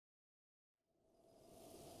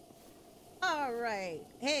Alright.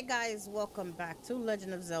 Hey guys, welcome back to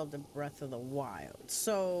Legend of Zelda Breath of the Wild.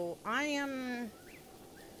 So, I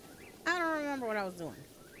don't remember what I was doing.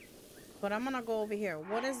 But I'm gonna go over here.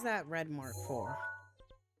 What is that red mark for?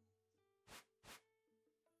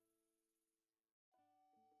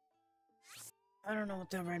 I don't know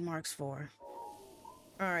what that red mark's for.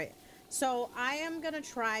 Alright. So, I am gonna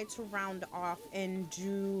try to round off and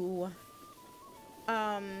do...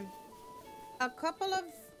 a couple of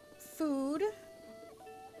food.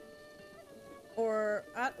 Or,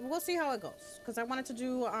 we'll see how it goes. Because I wanted to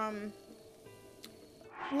do,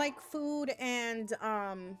 like food and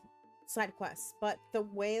side quests, but the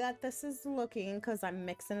way that this is looking, because I'm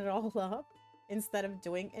mixing it all up instead of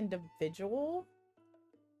doing individual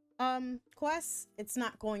quests, it's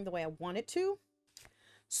not going the way I want it to.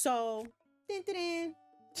 So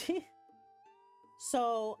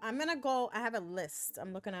so I'm gonna go. I have a list.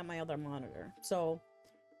 I'm looking at my other monitor. So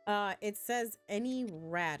it says any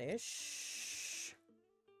radish.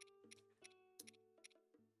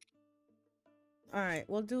 All right,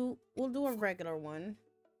 we'll do a regular one.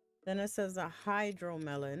 Then it says a hydro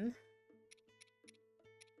melon.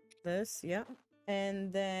 This, yeah.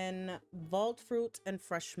 And then vault fruit and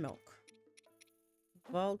fresh milk.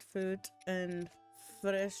 Vault fruit and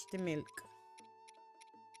fresh milk.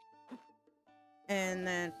 And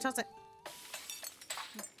then toss it.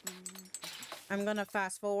 I'm gonna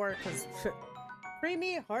fast forward because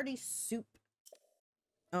creamy hearty soup.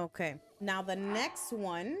 Okay, now the next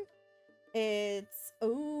one. It's,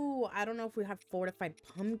 ooh, I don't know if we have fortified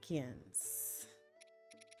pumpkins.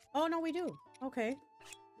 Oh, no, we do. Okay.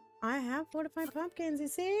 I have fortified pumpkins, you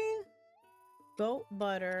see? Goat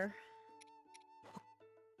butter.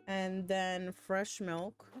 And then fresh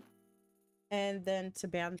milk. And then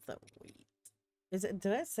tabantha wheat. Is it,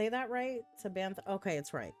 did I say that right? Tabantha, okay,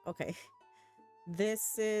 it's right. Okay.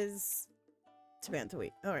 This is tabantha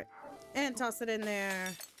wheat. All right. And toss it in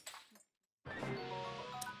there.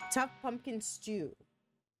 Tough pumpkin stew.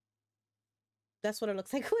 That's what it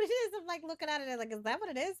looks like. What it is. I'm like looking at it and like, is that what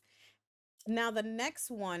it is? Now the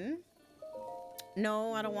next one.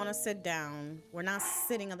 No, I don't want to sit down. We're not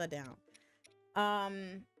sitting on the down. I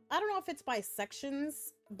don't know if it's by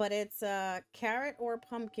sections, but it's a carrot or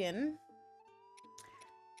pumpkin.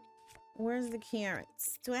 Where's the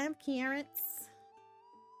carrots? Do I have carrots?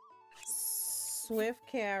 Swift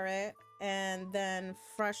carrot and then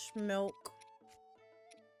fresh milk.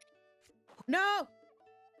 No!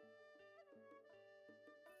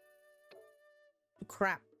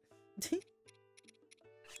 Crap.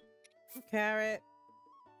 Carrot.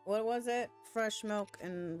 What was it? Fresh milk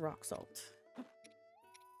and rock salt.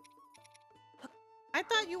 I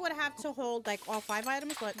thought you would have to hold like all 5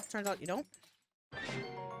 items, but it turns out you don't.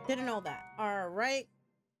 Didn't know that. All right.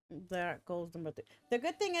 There goes number 3. The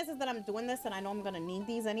good thing is that I'm doing this and I know I'm going to need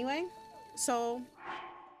these anyway. So...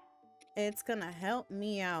 it's gonna help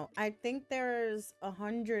me out. I think there's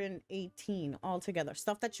 118 altogether.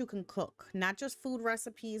 Stuff that you can cook. Not just food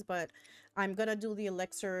recipes, but I'm gonna do the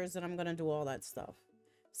elixirs and I'm gonna do all that stuff.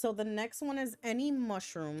 So the next one is any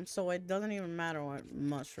mushroom. So it doesn't even matter what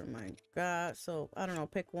mushroom I got. So I don't know,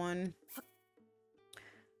 pick one.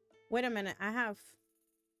 Wait a minute, I have...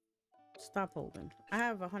 stop holding. I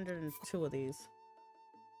have 102 of these.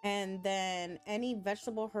 And then any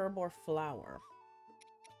vegetable, herb, or flower.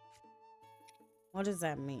 What does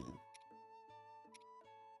that mean?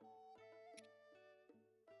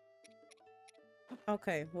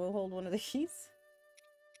 Okay, we'll hold one of these.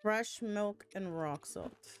 Fresh milk and rock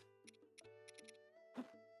salt.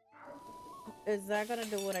 Is that gonna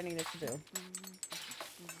do what I needed to do?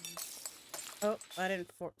 Oh, I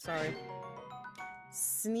didn't sorry.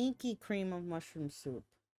 Sneaky cream of mushroom soup.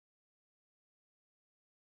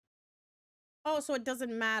 Oh, so it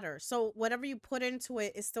doesn't matter. So whatever you put into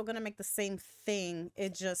it is still gonna make the same thing.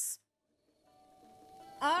 It just...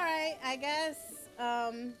 Alright, I guess.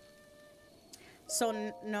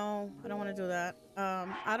 So no, I don't want to do that.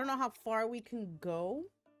 I don't know how far we can go.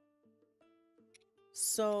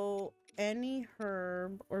 So any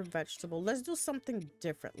herb or vegetable. Let's do something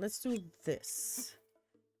different. Let's do this.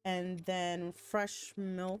 And then fresh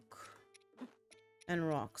milk and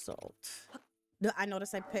rock salt. I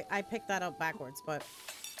noticed I picked that up backwards, but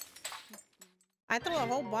I threw a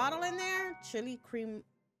whole bottle in there. Chili cream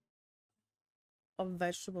of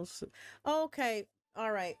vegetable soup. Okay,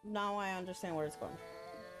 all right. Now I understand where it's going.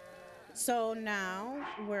 So now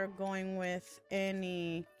we're going with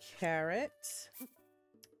any carrot.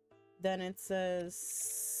 Then it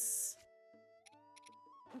says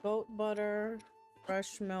goat butter,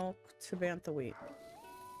 fresh milk, tabantha wheat.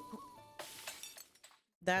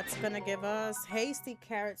 That's gonna give us hasty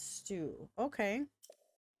carrot stew. Okay.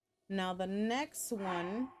 Now the next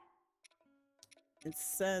one, it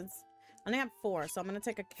says, I only have 4, so I'm gonna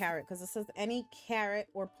take a carrot because it says any carrot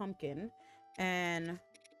or pumpkin and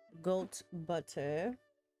goat butter,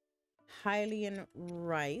 Hylian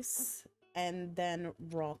rice, and then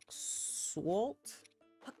rock salt.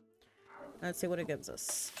 Let's see what it gives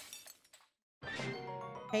us.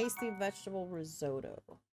 Hasty vegetable risotto.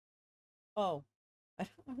 Oh, I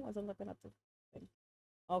wasn't looking at the thing.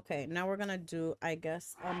 Okay, now we're gonna do, I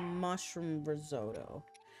guess, a mushroom risotto.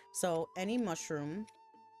 So any mushroom.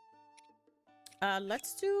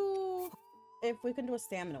 Let's do, if we can do a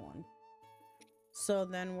stamina one. So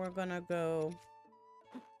then we're gonna go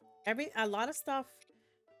a lot of stuff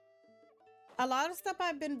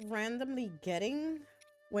I've been randomly getting.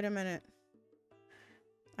 Wait a minute.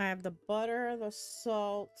 I have the butter, the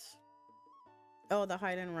salt. Oh, the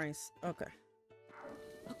Highland rice. Okay.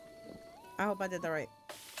 I hope I did that right.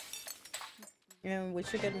 And we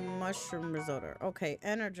should get mushroom risotto. Okay,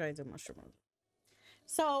 energizer mushroom risotto.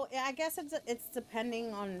 So I guess it's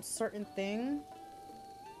depending on certain thing.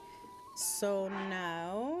 So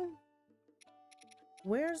now,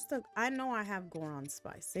 where's the? I know I have Goron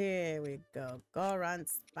spice. Here we go, Goron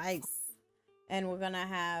spice, and we're gonna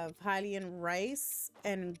have Hylian rice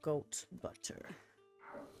and goat butter.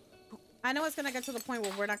 I know it's gonna get to the point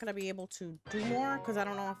where we're not gonna be able to do more because I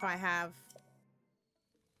don't know if I have,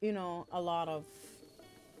 you know, a lot of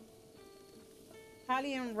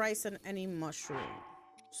Hylian rice and any mushroom.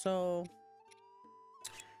 So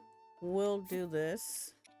we'll do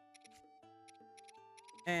this.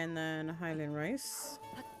 And then Highland rice.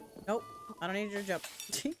 Nope, I don't need your jump.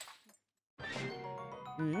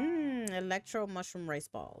 Electro mushroom rice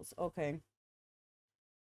balls. Okay.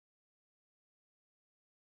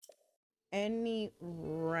 Any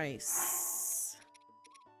rice.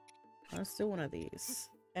 Let's do one of these.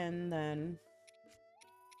 And then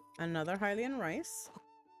another Hylian rice.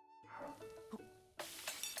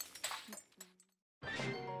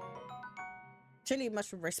 Chili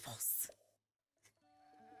mushroom rice balls.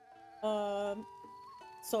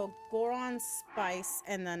 So Goron spice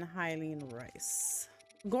and then Hylian rice.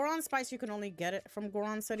 Goron spice, you can only get it from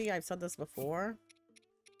Goron City. I've said this before.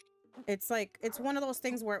 It's like, it's one of those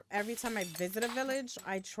things where every time I visit a village,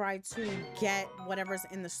 I try to get whatever's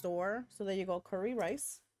in the store. So there you go, curry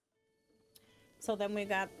rice. So then we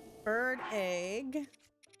got bird egg.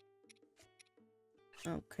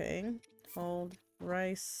 Okay, hold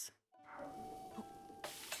rice.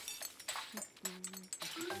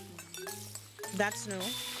 That's new.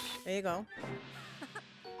 There you go.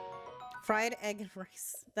 Fried egg and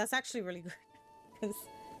rice. That's actually really good because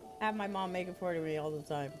I have my mom make it for me all the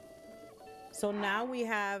time. So now we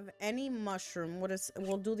have any mushroom.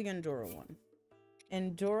 We'll do the Endura one.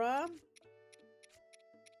 Endura,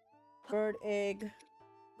 bird egg,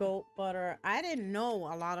 goat butter. I didn't know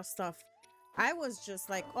a lot of stuff. I was just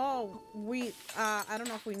like, oh, I don't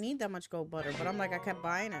know if we need that much goat butter, but I'm like, I kept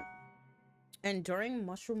buying it. Enduring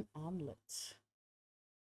mushroom omelet.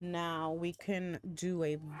 Now we can do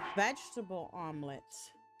a vegetable omelet.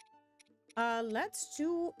 Let's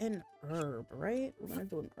do an herb, right? We're gonna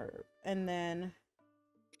do an herb. And then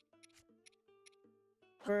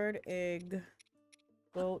bird egg,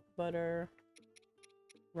 goat butter,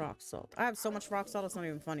 rock salt. I have so much rock salt, it's not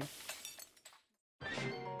even funny.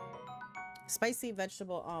 Spicy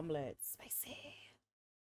vegetable omelet. Spicy.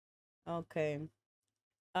 Okay.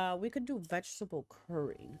 We could do vegetable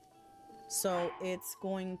curry. So it's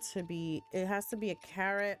going to be, it has to be a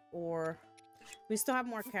carrot, or we still have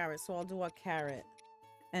more carrots, so I'll do a carrot.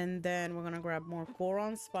 And then we're gonna grab more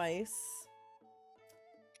Goron spice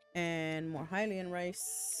and more Hylian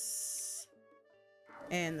rice.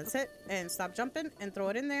 And that's it. And stop jumping and throw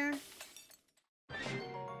it in there.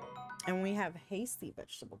 And we have hasty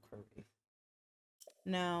vegetable curry.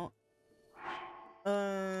 Now,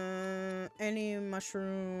 any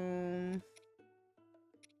mushroom.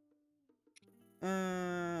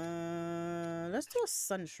 Let's do a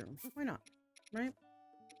sunshroom. Why not? Right?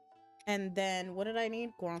 And then what did I need?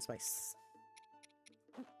 Goron spice.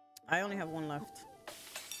 I only have one left.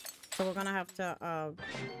 So we're gonna have to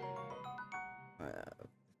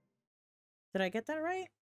did I get that right?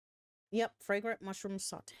 Yep, fragrant mushroom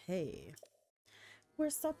saute. We're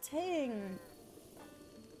sauteing.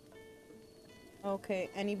 Okay,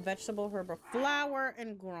 any vegetable, herb, or flour,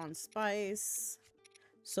 and Goron spice.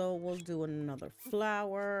 So we'll do another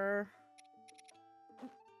flour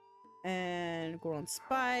and Goron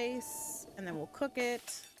spice, and then we'll cook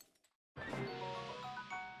it.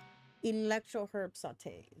 Electro herb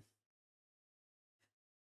saute.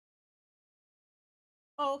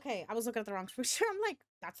 Oh, okay. I was looking at the wrong picture. I'm like,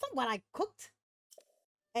 that's not what I cooked.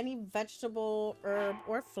 Any vegetable, herb,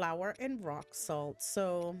 or flour and rock salt.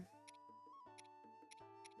 So,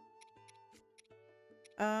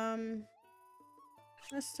 let's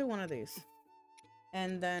do one of these.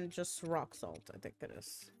 And then just rock salt, I think it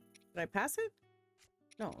is. Did I pass it?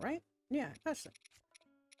 No, right? Yeah, I passed it.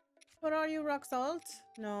 What are you, rock salt?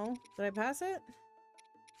 No. Did I pass it?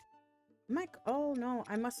 Mike, oh no,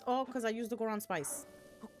 I must, oh, because I used the Goron spice.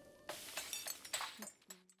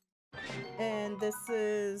 And this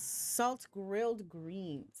is salt grilled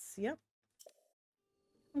greens. Yep.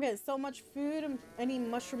 Okay, so much food. Any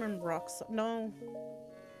mushroom and rock salt? No.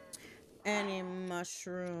 Any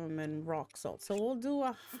mushroom and rock salt. So we'll do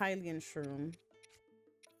a Hylian shroom.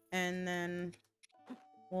 And then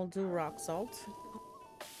we'll do rock salt.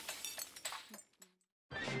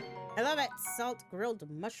 I love it. Salt grilled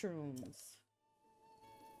mushrooms.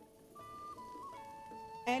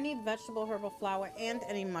 Any vegetable, herbal flour, and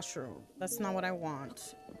any mushroom. That's not what I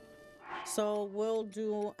want. So we'll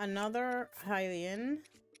do another Hylian.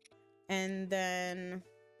 And then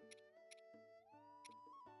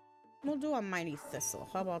we'll do a mighty thistle.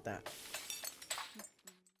 How about that?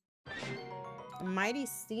 Mighty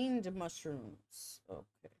steamed mushrooms.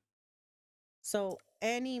 Okay. So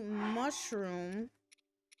any mushroom.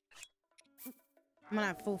 I'm gonna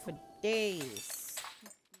have food for days.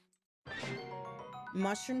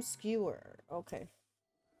 Mushroom skewer. Okay.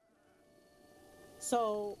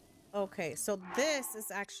 So, okay. So this is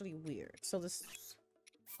actually weird. So this is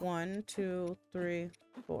 1, 2, 3,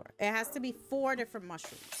 4. It has to be 4 different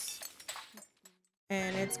mushrooms.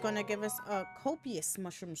 And it's gonna give us a copious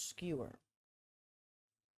mushroom skewer.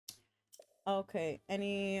 Okay.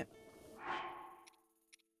 Any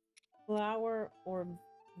flour or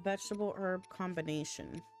vegetable herb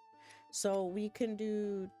combination. So we can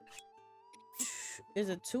do, is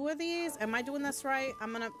it 2 of these? Am I doing this right?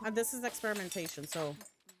 I'm gonna, this is experimentation, so.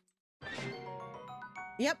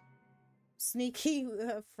 Yep. Sneaky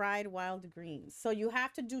fried wild greens. So you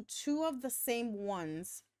have to do 2 of the same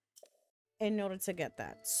ones in order to get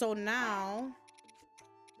that. So now,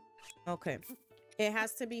 okay. It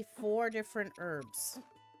has to be 4 different herbs.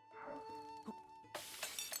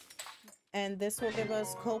 And this will give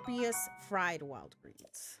us copious fried wild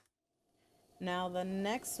greens. Now the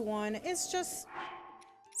next one is just,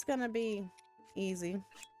 it's gonna be easy.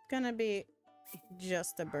 It's gonna be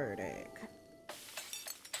just a bird egg.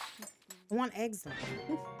 I want eggs though.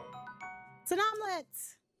 It's an omelet.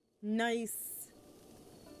 Nice.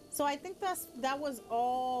 So I think that was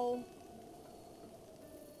all.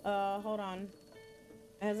 Hold on.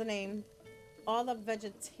 It has a name. All the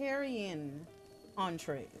vegetarian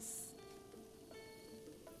entrees.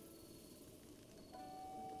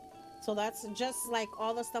 So that's just like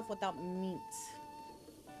all the stuff without meat.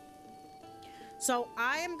 So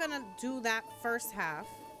I am gonna do that first half.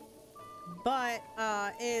 But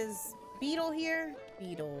is Beetle here?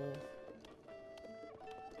 Beetle.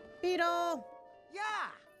 Beetle! Yeah!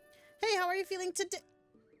 Hey, how are you feeling today?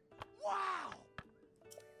 Wow!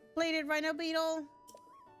 Plated Rhino Beetle.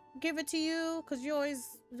 Give it to you, because you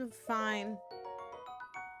always do fine.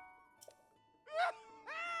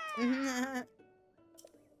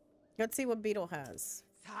 Let's see what Beetle has.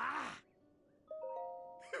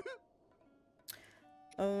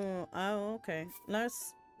 Oh, okay.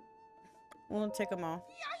 We'll take them all.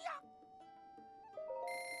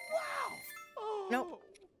 Wow! Oh. Nope.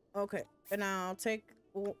 Okay, and I'll take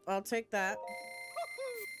that.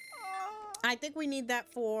 I think we need that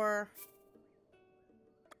for.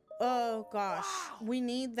 Oh gosh, we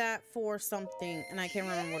need that for something, and I can't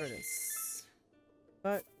remember what it is.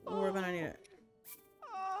 But we're gonna need it.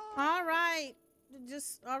 All right,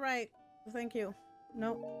 all right. Thank you.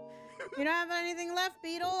 Nope. You don't have anything left,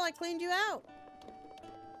 Beetle. I cleaned you out.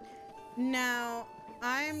 Now,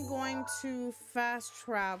 I'm going to fast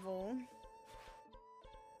travel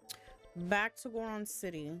back to Goron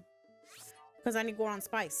City because I need Goron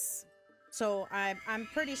Spice. So I'm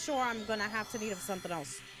pretty sure I'm gonna have to need something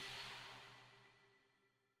else.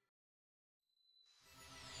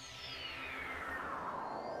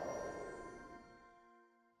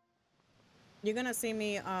 You're gonna see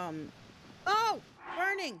me, oh,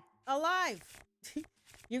 burning, alive.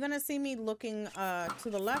 You're gonna see me looking, to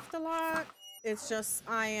the left a lot. It's just,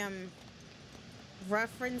 I am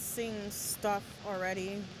referencing stuff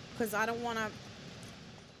already because I don't wanna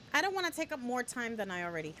take up more time than I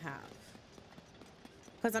already have.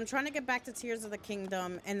 Because I'm trying to get back to Tears of the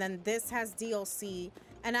Kingdom, and then this has DLC,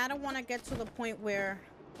 and I don't want to get to the point where,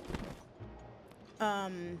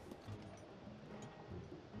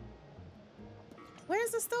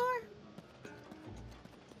 where's the store?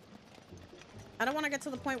 I don't want to get to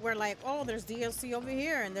the point where like, oh, there's DLC over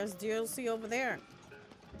here and there's DLC over there.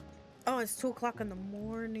 Oh, it's 2 o'clock in the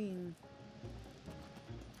morning.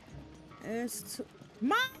 It's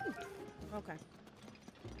Mom! Okay.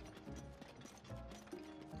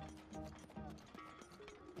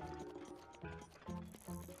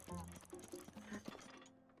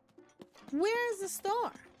 Where is the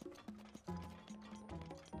store?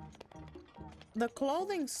 The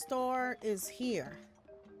clothing store is here.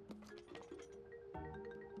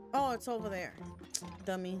 Oh, it's over there.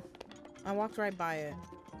 Dummy. I walked right by it.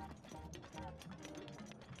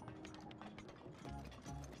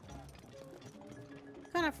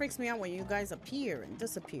 Kind of freaks me out when you guys appear and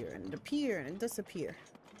disappear and appear and disappear.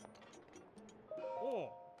 Oh.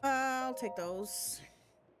 I'll take those.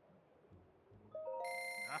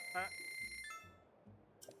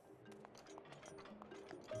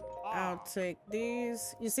 I'll take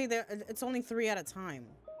these. You see, there it's only 3 at a time.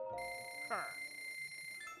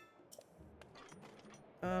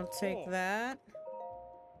 I'll take that.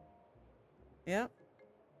 Yep.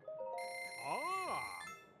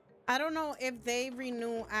 I don't know if they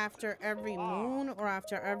renew after every moon or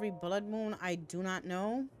after every blood moon. I do not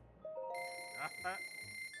know.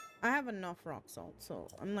 I have enough rock salt, so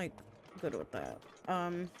I'm like good with that.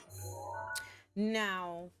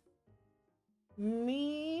 Now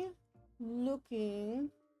me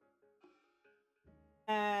looking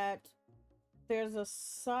at, there's a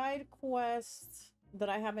side quest that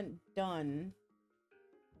I haven't done.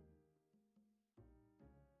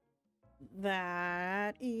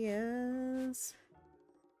 That is,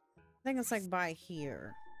 I think it's like by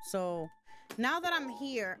here. So now that I'm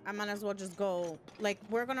here, I might as well just go, like,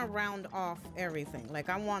 we're gonna round off everything. Like,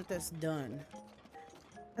 I want this done.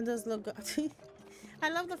 And this look good. I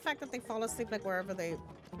love the fact that they fall asleep like wherever they,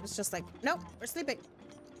 it's just like, nope, we're sleeping.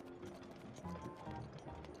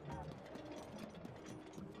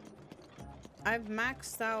 I've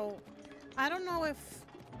maxed out, I don't know if,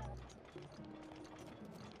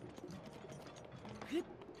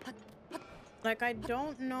 like, I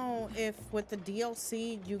don't know if with the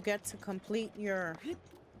DLC you get to complete your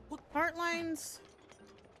heart lines.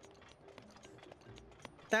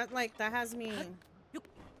 That, like, that has me,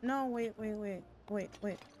 no, wait.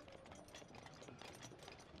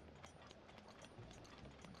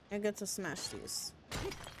 I get to smash these.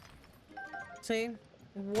 See?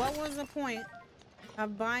 What was the point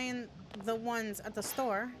of buying the ones at the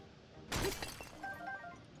store?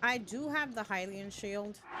 I do have the Hylian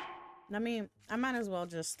shield. I mean, I might as well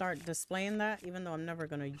just start displaying that, even though I'm never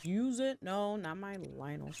gonna use it. No, not my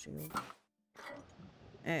Lionel shield.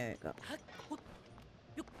 There you go.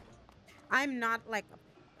 I'm not like,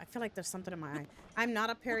 I feel like there's something in my eye. I'm not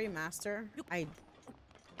a parry master. I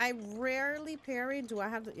rarely parry. Do I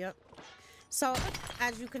have the, yep. So,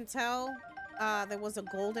 as you can tell, there was a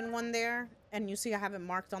golden one there, and you see I have it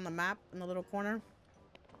marked on the map in the little corner.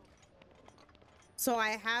 So I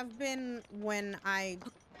have been, when I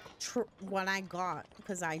got,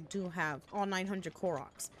 because I do have all 900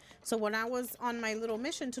 Koroks. So when I was on my little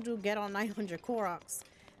mission to do get all 900 Koroks,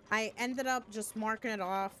 I ended up just marking it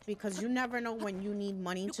off, because you never know when you need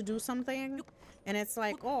money to do something. And it's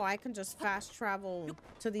like, oh, I can just fast travel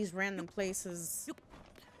to these random places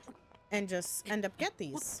and just end up get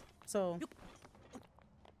these. So,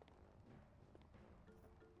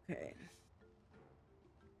 okay.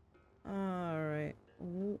 All right.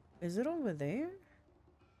 Ooh, is it over there?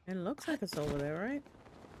 It looks like it's over there, right?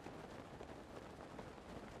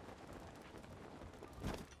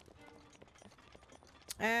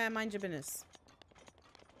 Mind your business.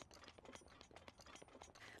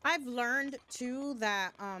 I've learned too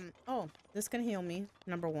that oh, this can heal me,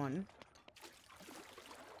 number 1.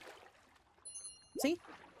 See?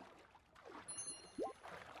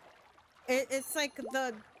 It's like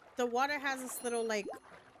the water has this little like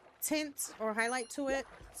tint or highlight to it,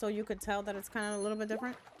 so you could tell that it's kind of a little bit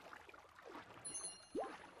different.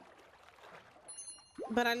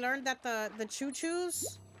 But I learned that the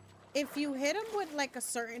choo-choos, if you hit them with like a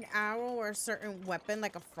certain arrow or a certain weapon,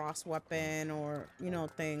 like a frost weapon or, you know,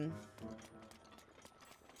 thing.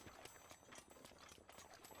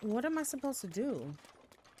 What am I supposed to do?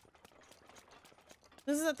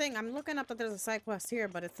 This is the thing. I'm looking up that there's a side quest here,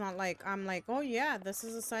 but it's not like, I'm like, oh yeah, this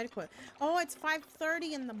is a side quest. Oh, it's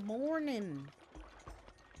 5:30 in the morning.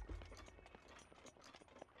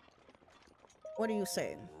 What are you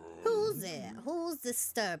saying? Who's there? Who's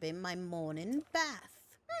disturbing my morning bath?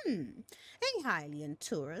 A Hylian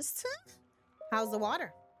tourist, huh? How's the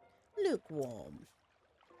water? Lukewarm.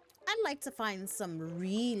 I'd like to find some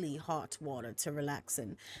really hot water to relax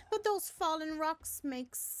in, but those fallen rocks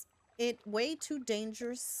makes it way too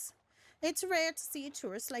dangerous. It's rare to see a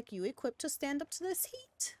tourist like you equipped to stand up to this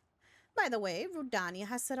heat. By the way, Rudania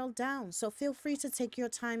has settled down, so feel free to take your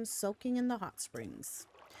time soaking in the hot springs.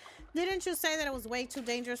 Didn't you say that it was way too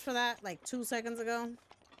dangerous for that, like 2 seconds ago?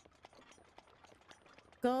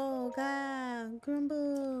 Go, go,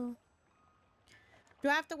 grumble. Do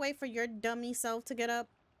I have to wait for your dummy self to get up?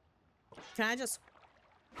 Can I just...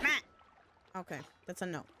 Okay, that's a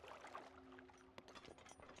no.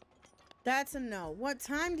 That's a no. What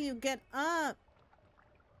time do you get up?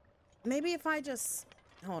 Maybe if I just...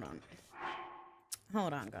 Hold on.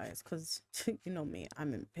 Hold on, guys, because you know me.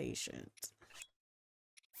 I'm impatient.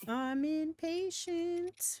 I'm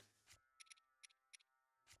impatient.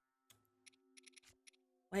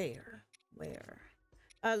 Where?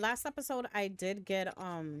 Last episode, I did get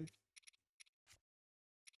all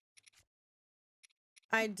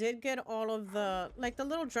of the, like, the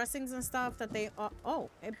little dressings and stuff that they...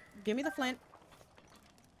 give me the flint.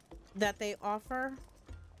 That they offer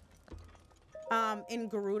in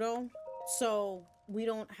Gerudo, so we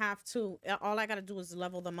don't have to... All I gotta do is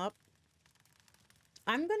level them up.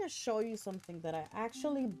 I'm gonna show you something that I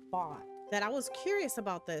actually bought, that I was curious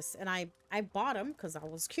about this, and I bought them because I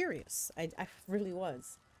was curious. I really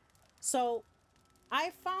was. So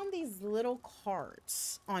I found these little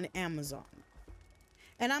cards on Amazon,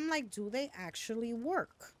 and I'm like, do they actually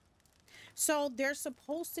work? So they're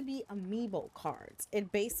supposed to be amiibo cards.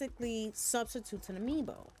 It basically substitutes an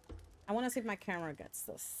amiibo. I want to see if my camera gets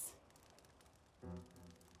this.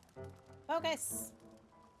 Focus.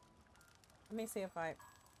 Let me see if I...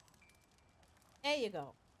 There you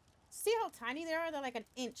go. See how tiny they are? They're like an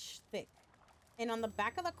inch thick. And on the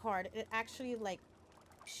back of the card, it actually like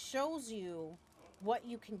shows you what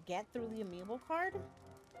you can get through the amiibo card.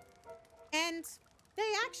 And they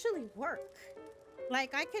actually work.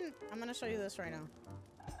 Like I'm gonna show you this right now.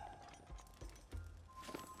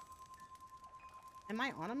 Am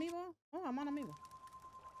I on amiibo? Oh, I'm on amiibo.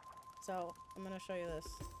 So I'm gonna show you this.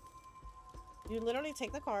 You literally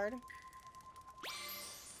take the card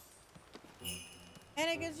and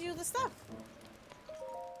it gives you the stuff.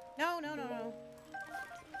 No.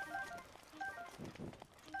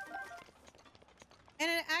 And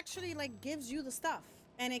it actually like gives you the stuff,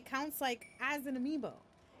 and it counts like as an amiibo.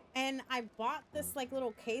 And I bought this like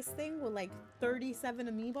little case thing with like 37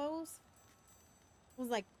 amiibos. It was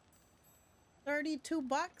like 32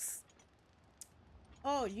 bucks.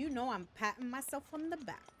 Oh, you know I'm patting myself on the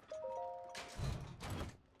back.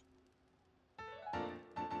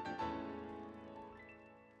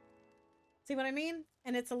 See what I mean?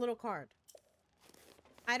 And it's a little card.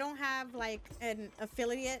 I don't have like an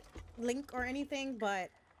affiliate link or anything, but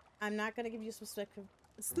I'm not gonna give you a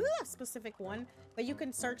specific one, but you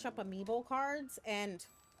can search up amiibo cards and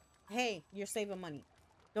hey, you're saving money.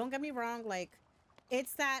 Don't get me wrong, like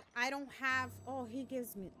it's that I don't have... Oh, he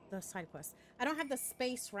gives me the side quest. I don't have the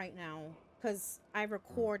space right now because I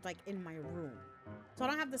record like in my room, so I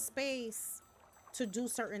don't have the space to do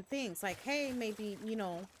certain things. Like, hey, maybe, you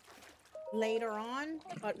know, later on,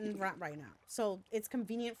 but not right now. So it's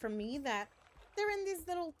convenient for me that they're in these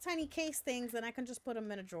little tiny case things and I can just put them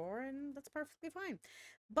in a drawer, and that's perfectly fine.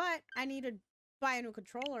 But I need to buy a new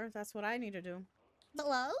controller. That's what I need to do.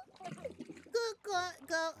 Hello?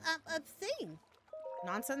 Go, thing.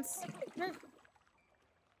 Nonsense.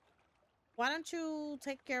 Why don't you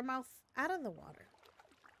take your mouth out of the water?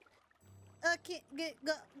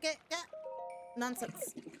 Get.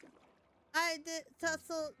 Nonsense. I did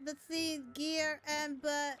tussle the seed gear and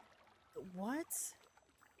but... What?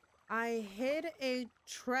 I hid a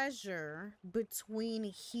treasure between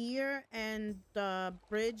here and the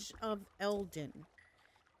Bridge of Elden.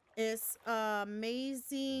 It's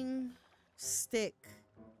amazing stick.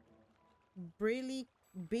 Really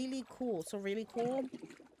cool. So really cool.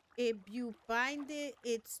 If you find it,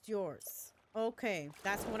 it's yours. Okay,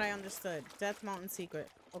 that's what I understood. Death Mountain secret.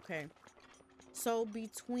 Okay. So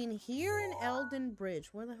between here and Elden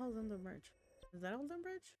Bridge. Where the hell is Elden Bridge? Is that Elden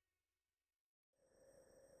Bridge?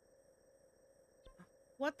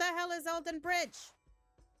 What the hell is Elden Bridge?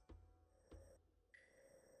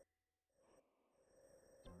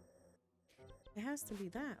 It has to be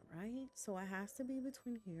that, right? So it has to be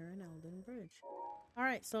between here and Elden Bridge.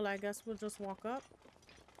 Alright, so I guess we'll just walk up.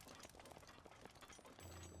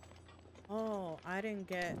 Oh, I didn't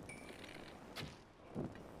get...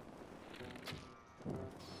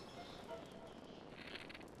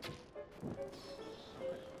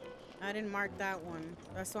 I didn't mark that one.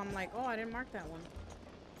 That's why I'm like, oh, I didn't mark that one.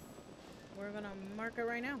 We're gonna mark it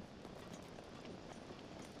right now.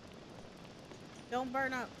 Don't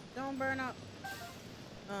burn up. Don't burn up.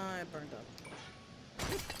 It burned up.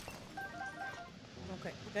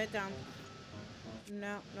 Okay, get down.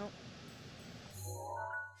 No, no.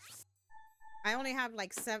 I only have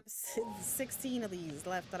like 16 of these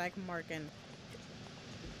left that I can mark in.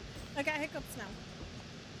 I got hiccups now.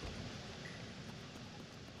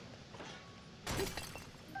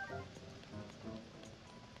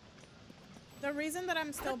 The reason that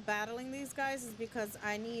I'm still battling these guys is because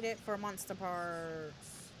I need it for monster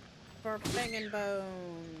parts. For Fang and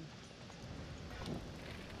Bone.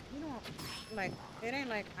 You know, like, it ain't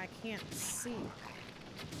like I can't see.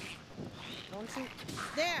 Don't you?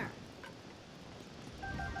 There!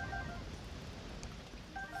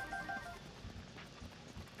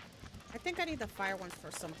 I think I need the fire ones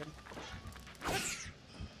for something.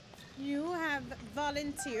 You have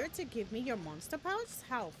volunteered to give me your monster pouch?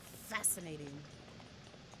 How fascinating.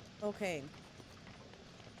 Okay.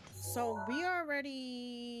 So we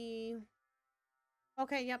already...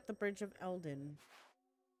 Okay, yep, the Bridge of Eldin.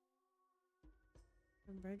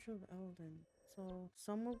 The Bridge of Eldin. So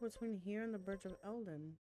somewhere between here and the Bridge of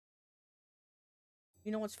Eldin.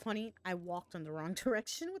 You know what's funny? I walked in the wrong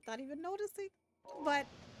direction without even noticing. But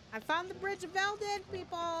I found the Bridge of Eldin,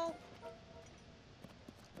 people!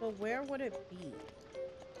 But where would it be?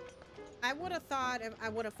 I would have thought if I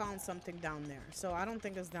would have found something down there. So I don't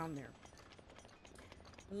think it's down there.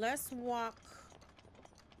 Let's walk.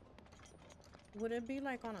 Would it be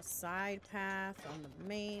like on a side path, on the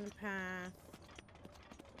main path?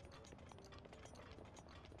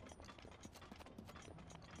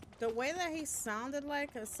 The way that he sounded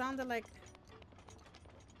like, it sounded like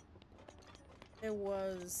it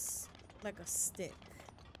was like a stick.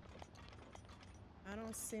 I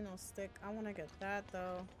don't see no stick. I want to get that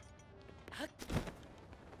though.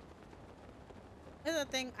 Here's the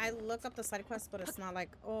thing, I look up the side quest, but it's not like,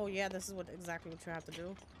 oh yeah, this is exactly what you have to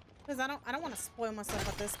do. Because I don't want to spoil myself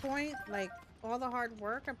at this point. Like, all the hard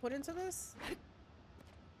work I put into this.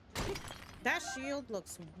 That shield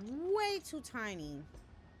looks way too tiny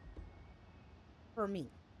for me.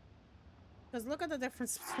 Because look at the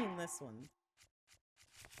difference between this one.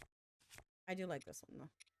 I do like this one though.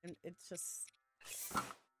 And it's just...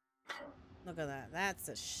 Look at that. That's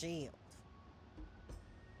a shield.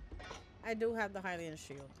 I do have the Hylian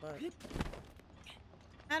shield, but...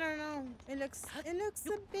 I don't know. It looks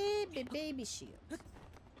a baby shield.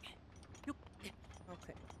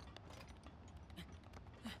 Okay.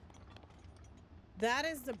 That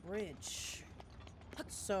is the bridge.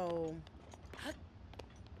 So...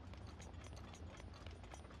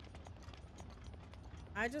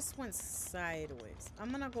 I just went sideways.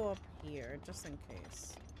 I'm gonna go up here just in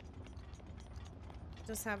case.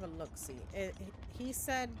 Just have a look-see. He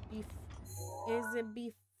said, is it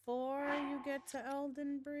before you get to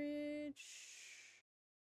Elden Bridge?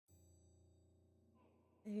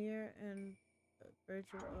 Here and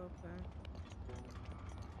Bridge of Open.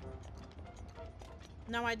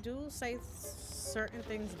 Now I do say certain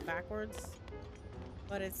things backwards,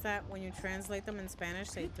 but it's that when you translate them in Spanish,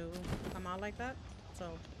 they do come out like that.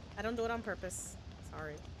 So I don't do it on purpose.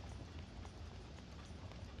 Sorry.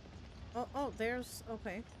 Oh, there's...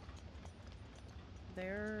 Okay.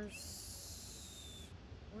 There's...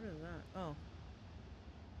 What is that? Oh.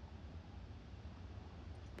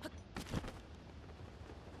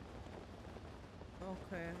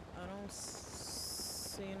 Okay. I don't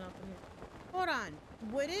see nothing here. Hold on.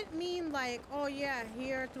 Would it mean like, oh yeah,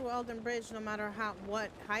 here through Elden Bridge, no matter what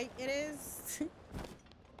height it is?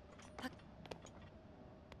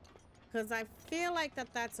 Because I feel like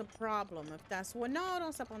that's a problem. If that's what... No,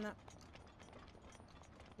 don't step on that.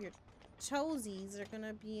 Your toesies are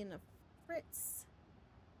gonna be in a fritz.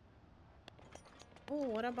 Oh,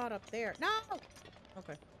 what about up there? No!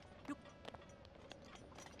 Okay.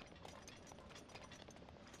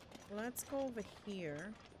 Let's go over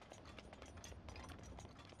here.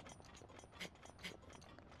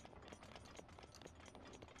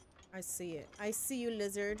 I see it. I see you,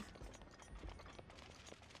 lizard.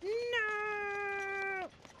 No!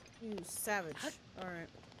 You savage. Alright.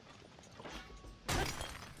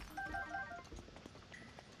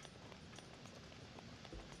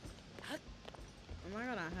 Am I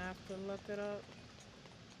gonna have to look it up?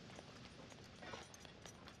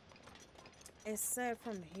 It said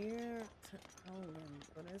from here to Elden,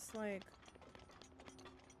 but it's like...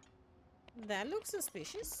 That looks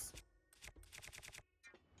suspicious.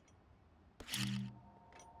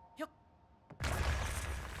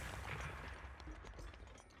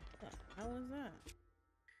 How was that?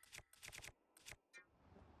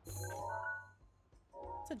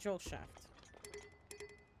 It's a drill shaft.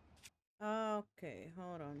 Okay,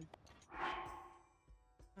 hold on.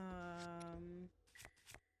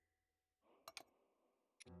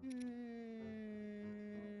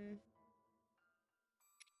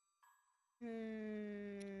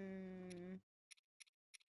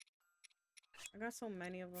 got so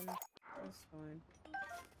many of them. That's fine.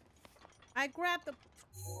 I grabbed the...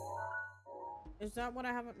 Is that what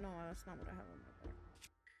I have? No, that's not what I have on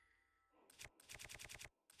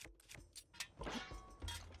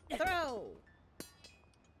my back. Throw!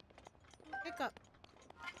 Pick up.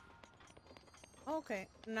 Okay,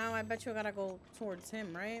 now I bet you gotta go towards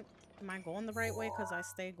him, right? Am I going the right way? Because I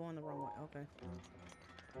stay going the wrong way. Okay.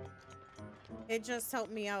 It just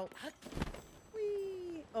helped me out.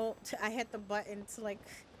 Whee! Oh, I hit the button to, like,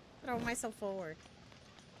 throw myself forward.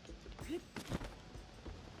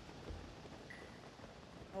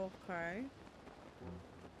 Okay.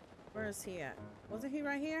 Where is he at? Wasn't he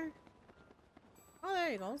right here? Oh, there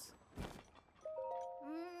he goes.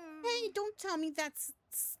 Hey, don't tell me that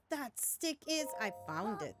stick is... I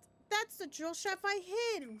found it. That's the drill shaft I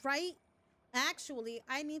hid, right? Actually,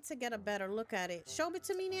 I need to get a better look at it. Show it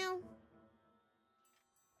to me now.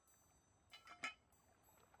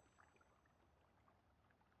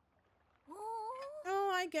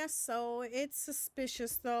 Oh, I guess so. It's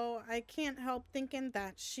suspicious, though. I can't help thinking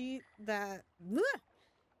that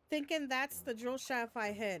thinking that's the drill shaft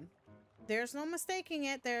I hid. There's no mistaking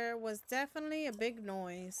it. There was definitely a big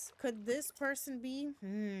noise. Could this person be?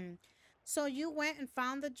 So you went and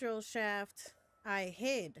found the drill shaft I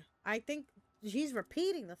hid. I think he's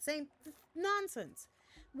repeating the same nonsense.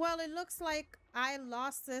 Well, it looks like I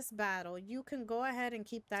lost this battle. You can go ahead and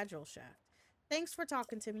keep that drill shaft. Thanks for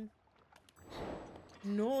talking to me.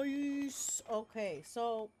 Nice. Okay,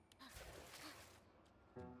 so...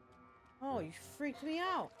 Oh, you freaked me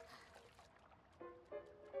out.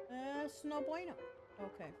 That's no bueno.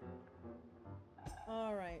 Okay.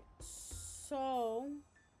 Alright. So...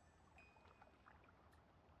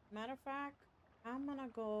 Matter of fact, I'm gonna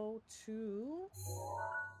go to...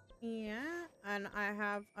 Yeah, and I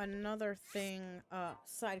have another thing,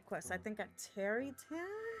 side quest. I think at Terrytown?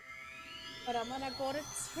 But I'm gonna go to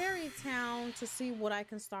Terrytown to see what I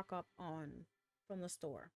can stock up on from the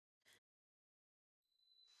store.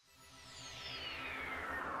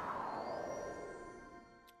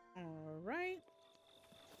 Alright.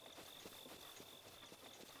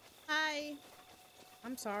 Hi.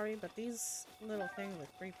 I'm sorry, but these little things are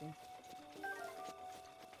creepy.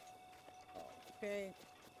 Okay.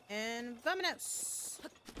 And Vamonos!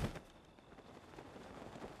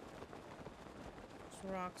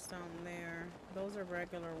 There's rocks down there. Those are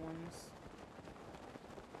regular ones.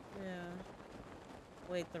 Yeah.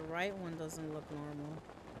 Wait, the right one doesn't look normal.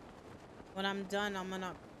 When I'm done, I'm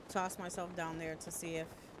gonna toss myself down there to see if...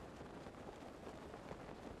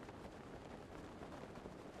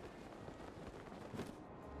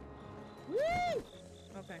 Woo!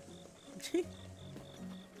 Okay.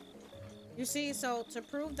 You see, so to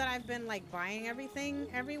prove that I've been like buying everything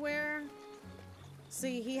everywhere,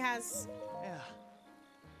 see, he has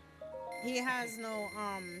no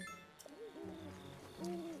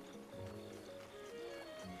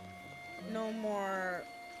no more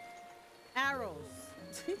arrows.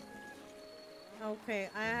 Okay,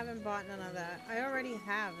 I haven't bought none of that. I already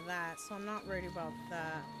have that, so I'm not worried about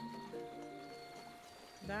that.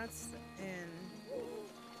 That's in.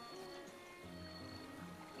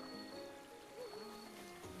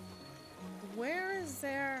 Where is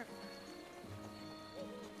there?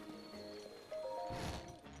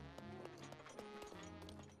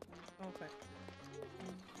 Okay.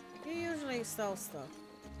 He usually sells stuff.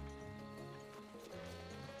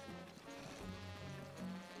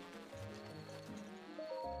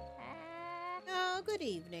 Oh, good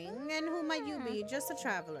evening. And who might you be? Just a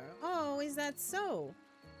traveler. Oh, is that so?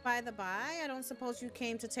 By the by, I don't suppose you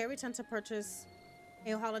came to Terrytown to purchase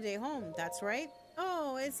a holiday home. That's right.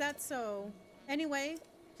 Oh, is that so? Anyway,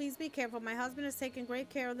 please be careful. My husband is taking great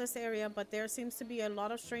care of this area, but there seems to be a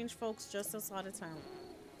lot of strange folks just outside of town.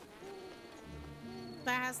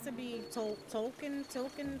 That has to be Tolkien.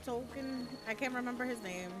 I can't remember his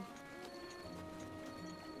name.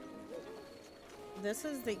 This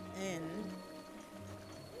is the inn.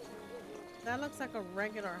 That looks like a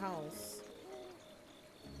regular house.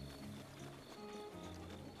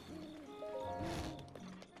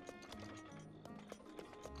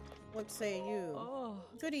 What say you? Oh.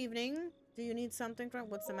 Good evening. Do you need something from...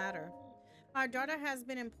 What's the matter? Our daughter has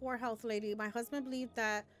been in poor health lately. My husband believed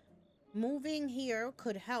that moving here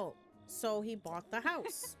could help, so he bought the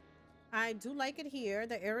house. I do like it here.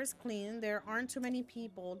 The air is clean. There aren't too many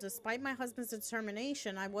people. Despite my husband's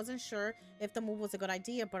determination, I wasn't sure if the move was a good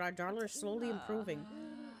idea, but our daughter is slowly improving.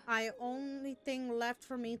 The only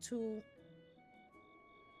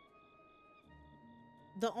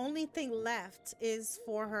thing left is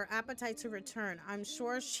for her appetite to return. I'm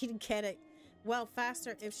sure she'd get it well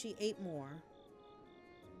faster if she ate more.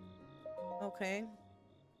 Okay.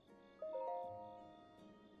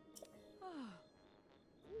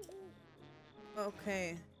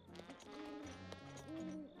 Okay.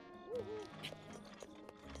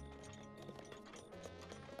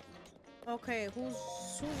 Okay, who's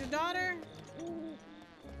your daughter?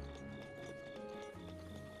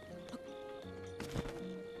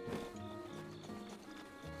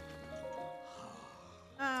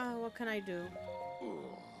 What can I do?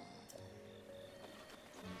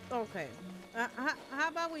 Okay. How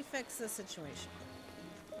about we fix the situation?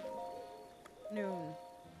 Noon.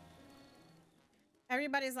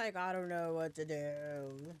 Everybody's like, I don't know what to do.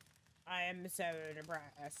 I am so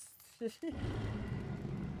depressed.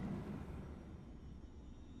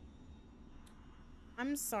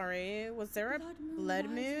 I'm sorry. Was there a blood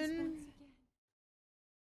moon?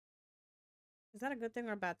 Is that a good thing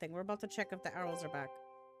or a bad thing? We're about to check if the arrows are back.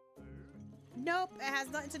 Nope, it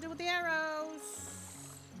has nothing to do with the arrows.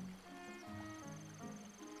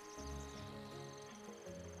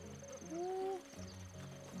 Ooh.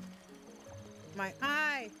 My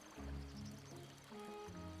eye.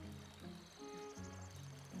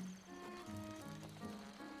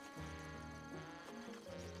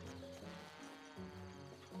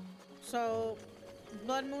 So,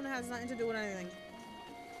 blood moon has nothing to do with anything.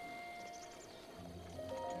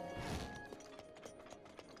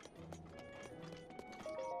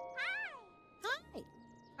 Hi.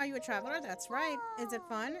 Are you a traveler? That's right. Is it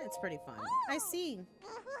fun? It's pretty fun. I see.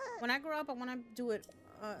 When I grow up, I want to do it.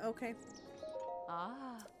 Okay.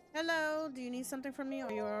 Hello. Do you need something from me?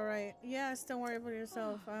 Are you all right? Yes. Don't worry about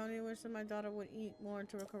yourself. I only wish that my daughter would eat more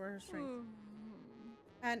to recover her strength.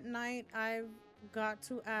 At night, I've got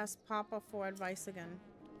to ask Papa for advice again.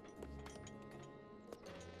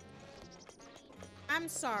 I'm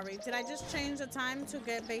sorry. Did I just change the time to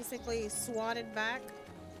get basically swatted back?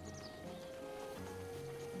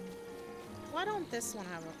 Why don't this one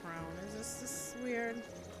have a crown? Is this weird?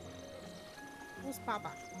 Who's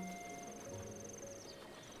Papa?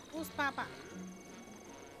 Who's Papa?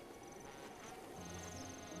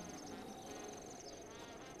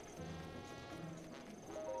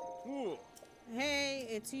 Ooh. Hey,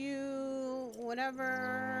 it's you.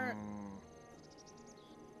 Whatever.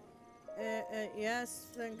 Yes,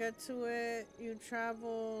 then get to it. You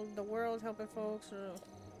travel the world helping folks.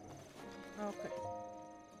 Okay.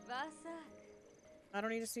 I don't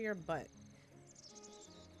need to see your butt.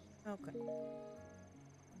 Okay.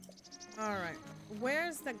 Alright.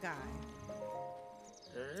 Where's the guy?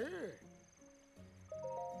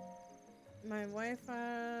 My wife,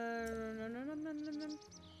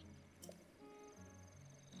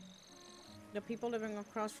 the people living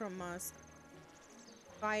across from us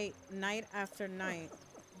fight night after night.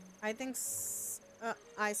 I think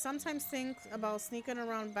I sometimes think about sneaking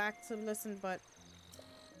around back to listen, but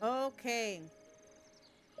okay.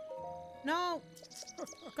 No!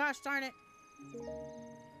 Gosh darn it.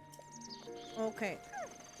 Okay.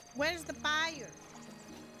 Where's the fire?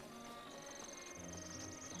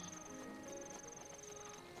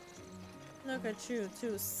 Look at you,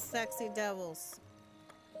 two sexy devils.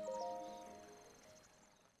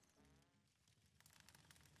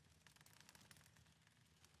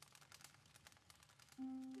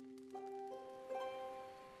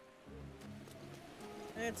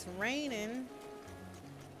 It's raining.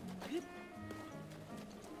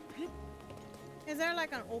 Is there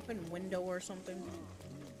like an open window or something?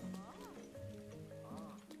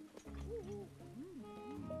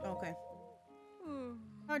 Okay.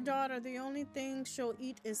 Our daughter, the only thing she'll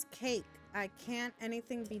eat is cake. Can't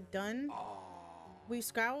anything be done? We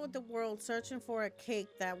scoured the world searching for a cake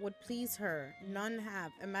that would please her. None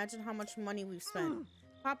have. Imagine how much money we've spent.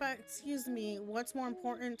 Papa, excuse me, what's more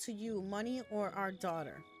important to you, money or our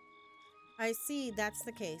daughter? I see, that's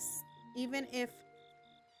the case. Even if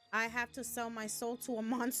I have to sell my soul to a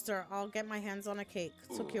monster, I'll get my hands on a cake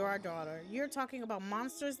to cure our daughter. You're talking about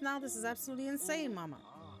monsters now? This is absolutely insane, Mama.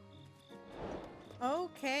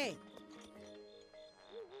 Okay.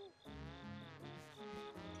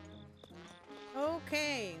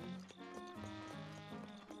 Okay.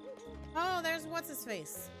 Oh, there's what's his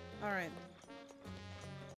face. All right.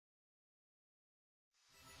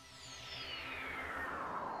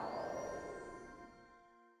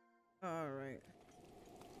 All right.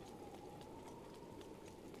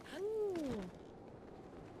 Ooh.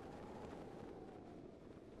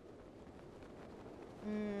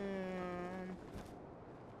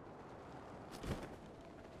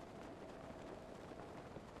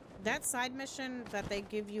 That side mission that they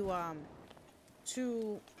give you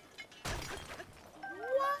to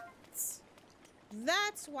what?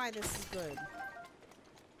 That's why this is good.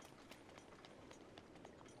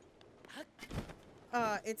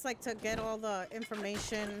 it's like to get all the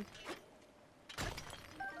information.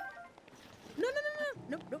 No, no, no, no.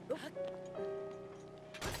 Nope, nope, nope.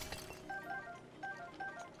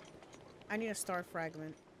 I need a star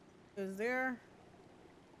fragment. Is there...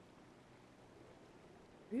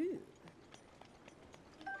 Ooh.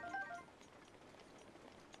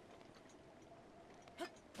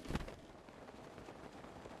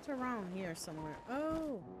 It's around here somewhere.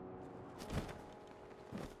 Oh.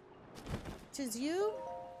 'Tis you?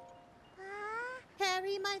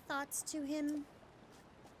 Carry my thoughts to him.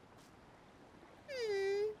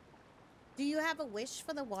 Do you have a wish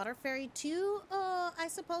for the water fairy too? I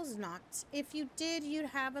suppose not. If you did, you'd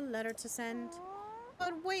have a letter to send.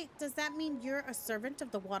 But wait, does that mean you're a servant of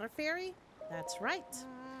the water fairy? That's right.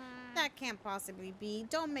 That can't possibly be.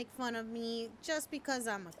 Don't make fun of me just because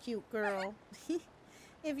I'm a cute girl.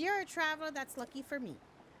 If you're a traveler, that's lucky for me.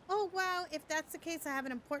 Oh, wow. If that's the case, I have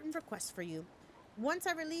an important request for you. Once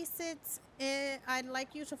I release it, I'd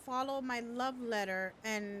like you to follow my love letter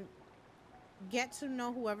and get to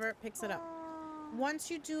know whoever picks it up.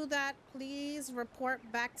 Once you do that, please report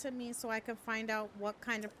back to me so I can find out what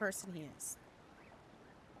kind of person he is.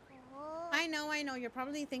 I know. You're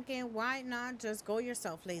probably thinking, why not just go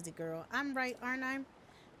yourself, lazy girl? I'm right, aren't I?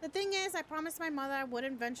 The thing is, I promised my mother I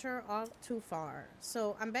wouldn't venture off too far.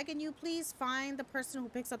 So I'm begging you, please find the person who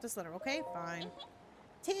picks up this letter, okay? Fine.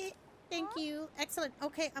 Thank you. Excellent.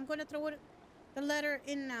 Okay, I'm going to throw the letter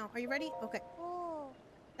in now. Are you ready? Okay.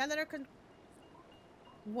 That letter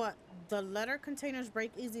What? The letter containers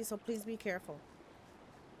break easy, so please be careful.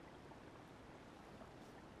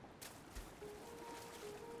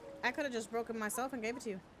 I could have just broken myself and gave it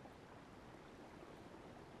to you.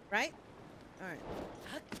 Right? Alright.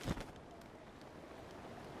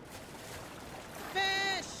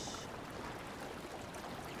 Fish!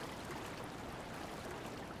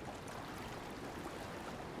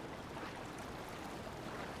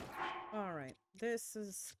 Alright. This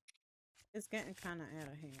is... It's getting kind of out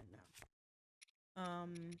of hand now.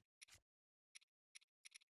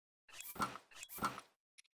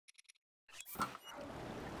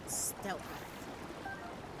 Stealth.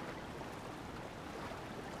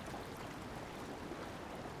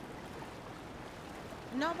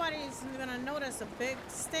 Nobody's gonna notice a big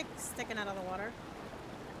stick sticking out of the water.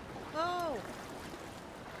 Oh!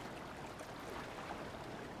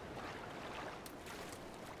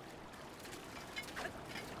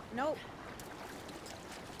 Nope.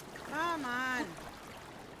 Come on.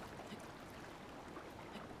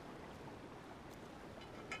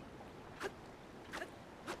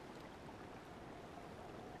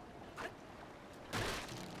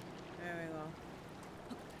 There we go.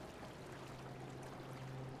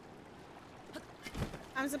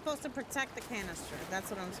 I'm supposed to protect the canister. That's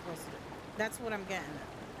what I'm supposed to do. That's what I'm getting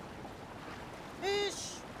at.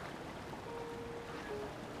 Fish!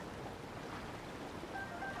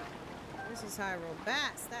 This is Hyrule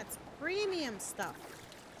Bass. That's premium stuff.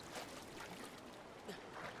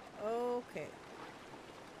 Okay.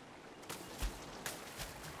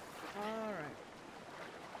 Alright.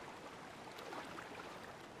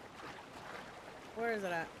 Where is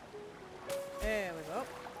it at? There we go.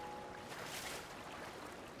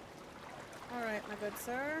 Alright, my good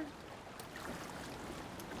sir.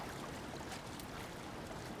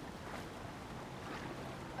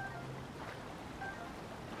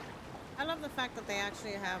 I love the fact that they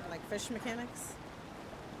actually have like fish mechanics.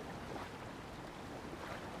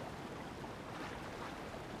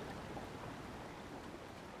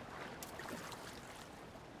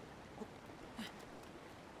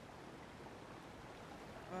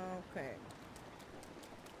 Okay.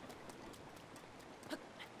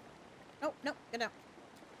 Oh, no, get out.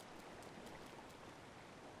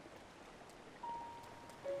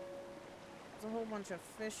 There's a whole bunch of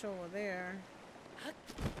fish over there.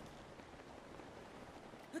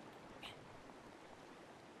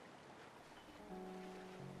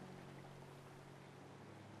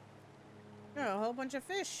 A whole bunch of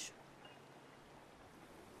fish.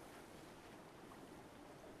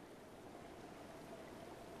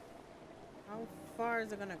 How far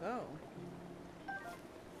is it gonna go?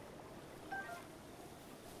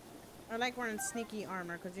 I like wearing sneaky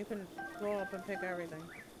armor because you can go up and pick everything.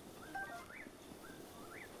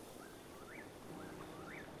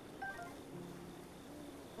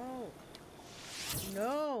 Oh.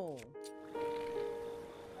 No.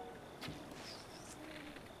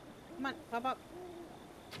 Come on, pop up.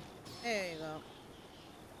 There you go.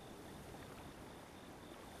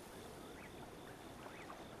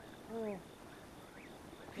 Oh.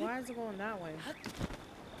 Why is it going that way?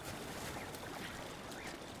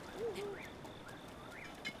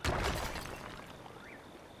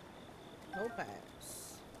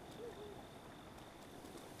 Topaz.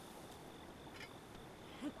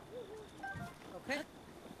 Okay.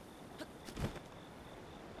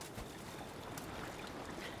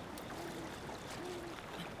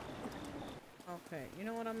 Okay, you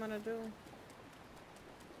know what I'm gonna do?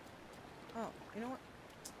 Oh, you know what?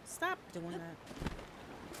 Stop doing that.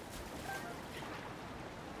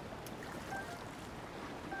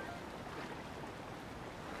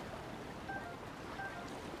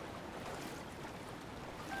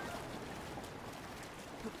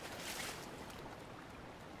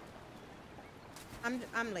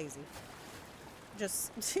 I'm lazy.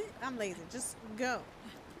 Just I'm lazy. Just go.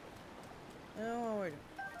 Oh, wait.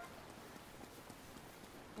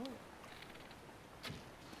 Oh.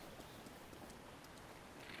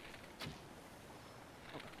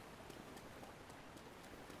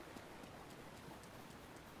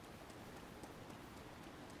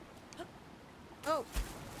 Oh.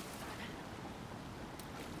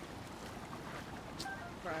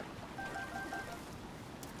 Crap.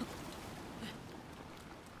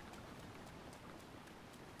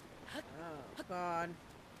 Oh God.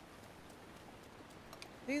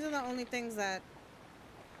 These are the only things that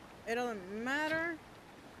it doesn't matter.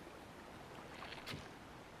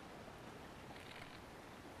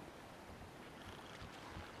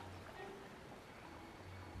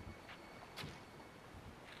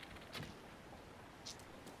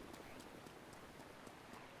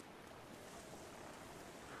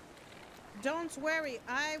 Don't worry,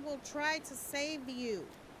 I will try to save you.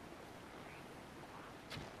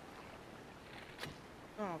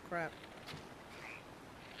 Oh crap.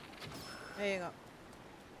 There you go.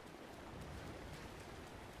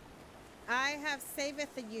 I have saveth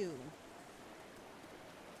you.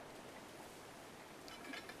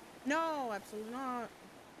 No, absolutely not.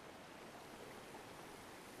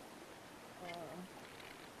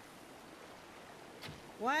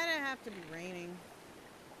 Why did it have to be raining?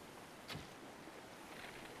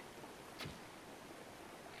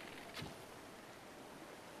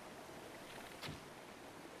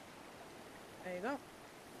 There you go.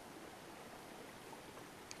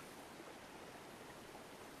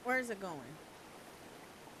 Where is it going?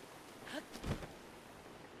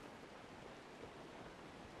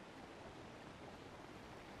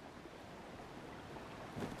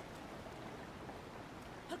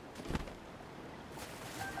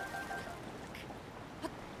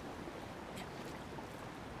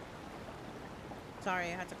 Sorry, I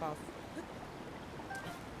had to cough.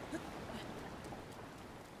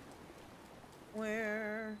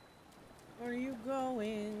 Where are you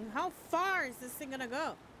going? How far is this thing gonna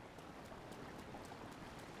go?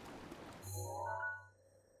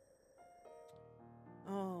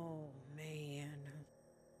 Oh, man.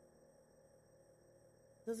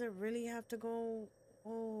 Does it really have to go?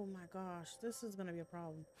 Oh my gosh, this is gonna be a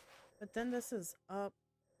problem. But then this is up.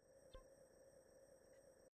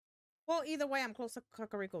 Well, either way, I'm close to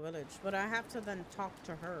Kakariko Village, but I have to then talk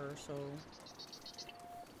to her, so...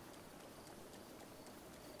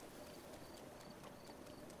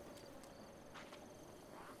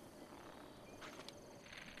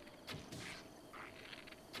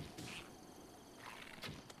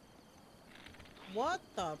 What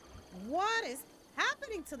the... What is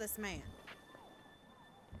happening to this man?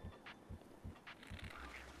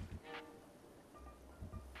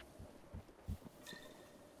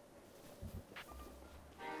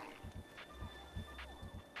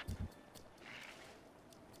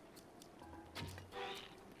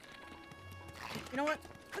 You know what?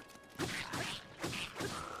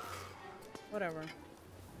 Whatever.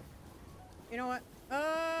 You know what?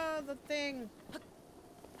 Oh, the thing.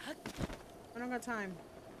 I don't got time.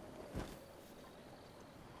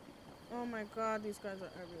 Oh my god, these guys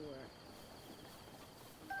are everywhere.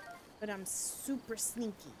 But I'm super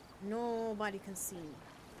sneaky. Nobody can see me.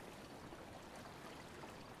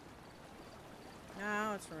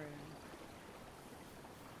 Now it's raining.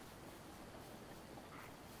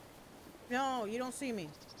 No, you don't see me.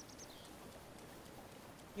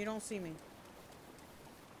 You don't see me.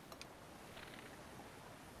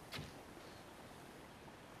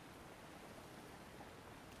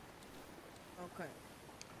 Okay.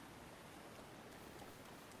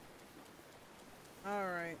 All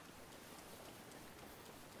right.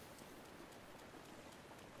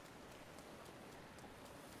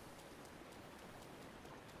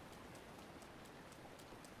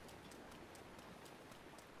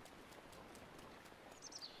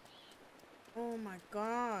 Oh my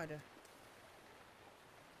god.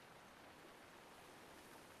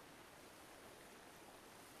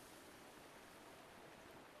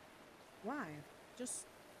 Why? Just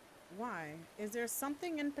Why? Is there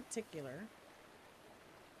something in particular?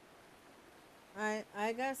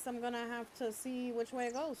 I guess I'm gonna have to see which way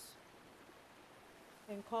it goes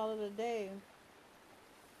and call it a day.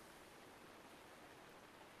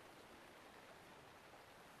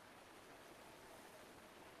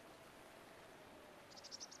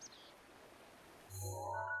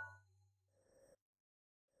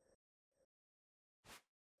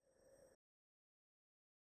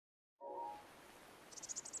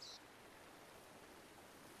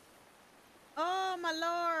 Oh my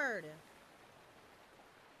lord!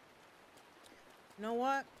 You know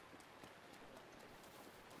what?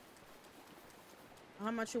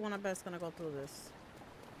 How much you wanna bet it's gonna go through this?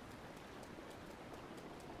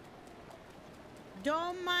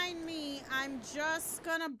 Don't mind me. I'm just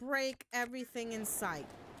gonna break everything in sight.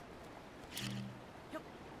 Yup.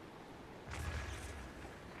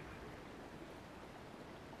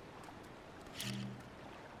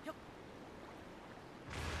 Yup.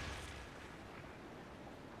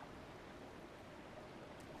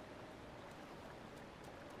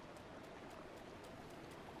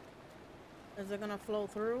 Is it gonna flow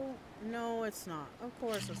through? No, it's not. Of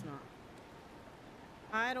course it's not.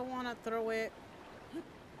 I don't want to throw it.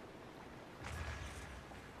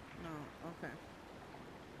 No, okay.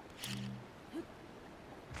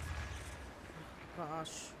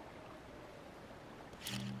 Gosh.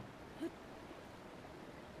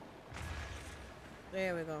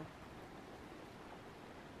 There we go.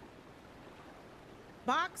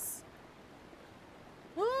 Box?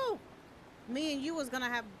 Woo! Me and you was gonna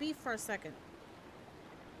have beef for a second.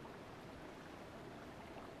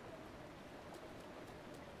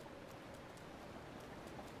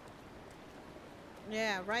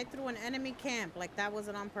 Yeah, right through an enemy camp. Like that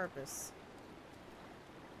wasn't on purpose.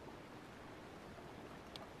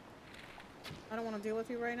 I don't want to deal with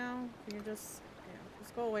you right now. Can you just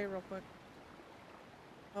go away real quick.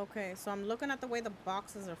 Okay, so I'm looking at the way the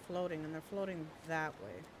boxes are floating, and they're floating that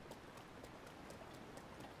way.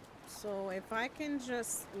 So if I can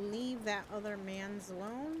just leave that other man's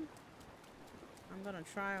alone, I'm gonna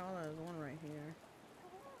try. Oh, there's one right here.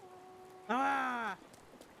 Ah!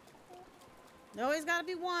 There always gotta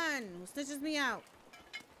be one who stitches me out.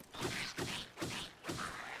 I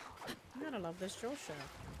gotta love this drill shaft.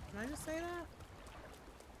 Can I just say that?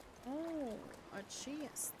 Oh, a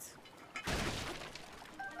chest.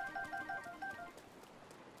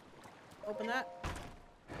 Open that.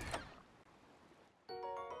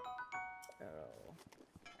 Oh.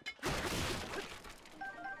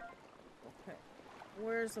 Okay.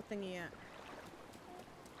 Where's the thingy at?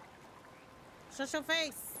 Shut your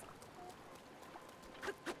face!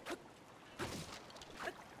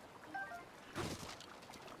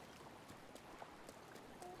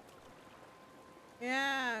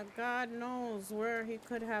 Yeah, God knows where he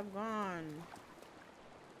could have gone.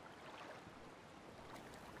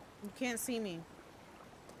 You can't see me.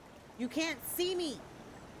 You can't see me!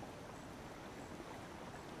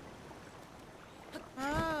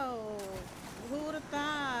 Oh, who would have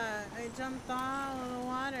thought? I jumped out of the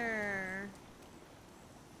water.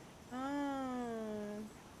 Oh.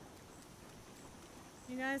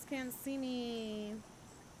 You guys can't see me.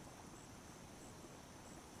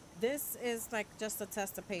 This is like just a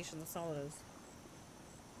test of patience, that's all it is.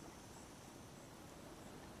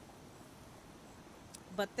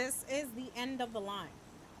 But this is the end of the line.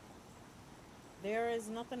 There is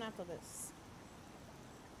nothing after this.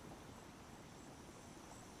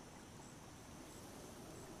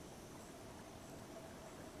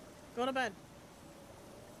 Go to bed.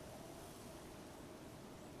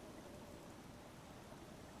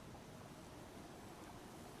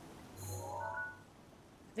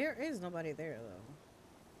 There is nobody there,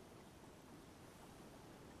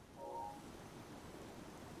 though.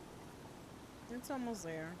 It's almost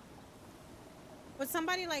there. Would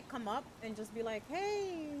somebody, like, come up and just be like,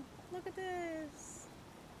 hey, look at this?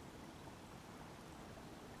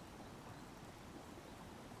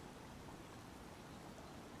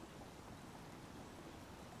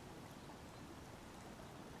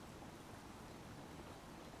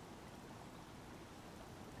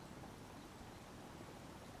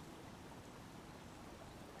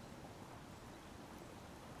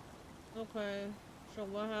 Okay, so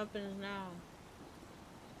what happens now?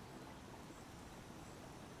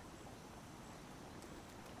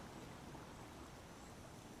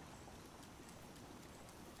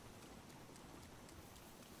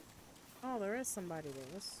 Oh, there is somebody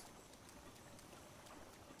there.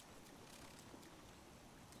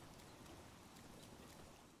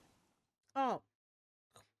 Oh.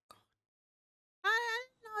 I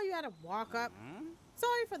didn't know you said. Walk up.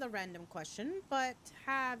 Sorry for the random question, but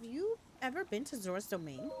have you ever been to Zora's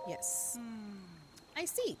Domain? Yes. I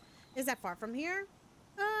see. Is that far from here?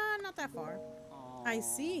 Not that far. I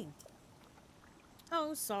see.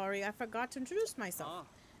 Oh, sorry, I forgot to introduce myself.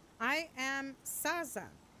 I am Saza,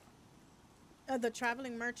 the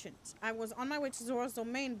traveling merchant. I was on my way to Zora's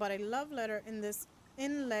Domain, but a love letter in this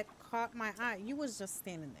inlet caught my eye. You was just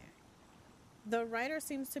standing there. The writer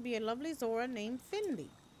seems to be a lovely Zora named Finley.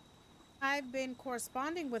 I've been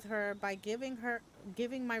corresponding with her by giving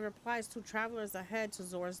my replies to travelers ahead to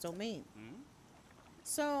Zora's Domain.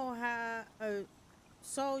 So,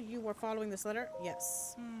 so you were following this letter?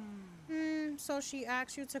 Yes. So she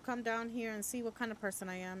asked you to come down here and see what kind of person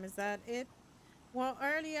I am. Is that it? Well,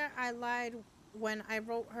 earlier I lied when I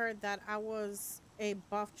wrote her that I was a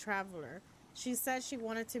buff traveler. She said she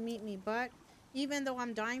wanted to meet me, but even though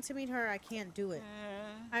I'm dying to meet her, I can't do it.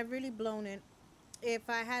 I've really blown it. If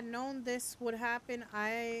I had known this would happen,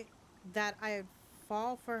 that I'd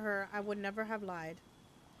fall for her, I would never have lied.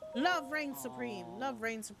 Love reigns supreme. Love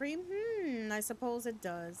reigns supreme? I suppose it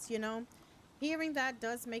does, you know? Hearing that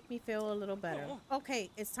does make me feel a little better.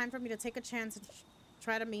 Okay, it's time for me to take a chance and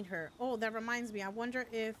try to meet her. Oh, that reminds me. I wonder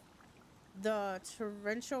if the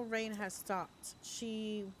torrential rain has stopped.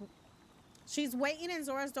 She's waiting in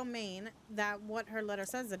Zora's Domain. That what her letter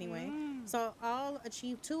says anyway. So I'll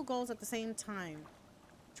achieve 2 goals at the same time.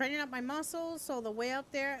 Training up my muscles so the way up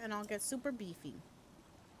there and I'll get super beefy.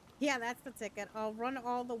 Yeah, that's the ticket. I'll run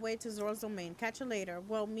all the way to Zora's Domain. Catch you later.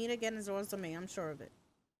 We'll meet again in Zora's Domain. I'm sure of it.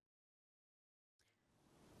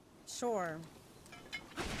 Sure.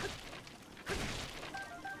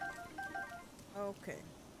 Okay.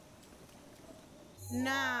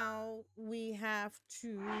 Now we have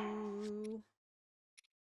to...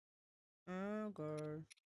 Oh, God.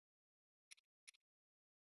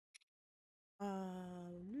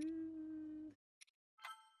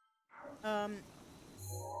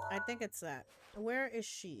 I think it's that. Where is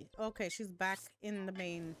she? Okay, she's back in the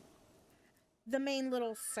main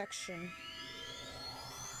little section.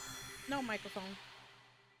 No microphone.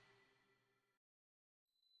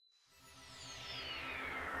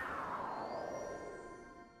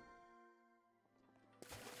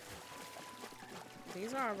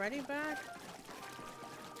 These are already back?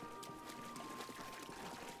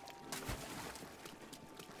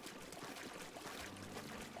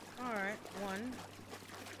 Alright, 1.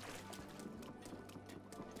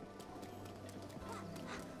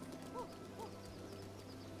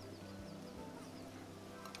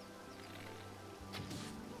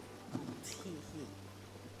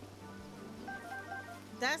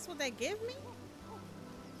 That's what they give me?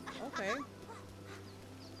 Okay.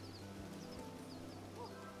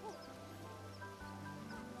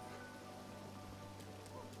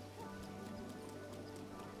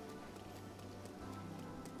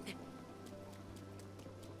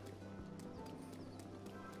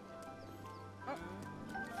 Oh.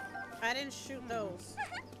 I didn't shoot those.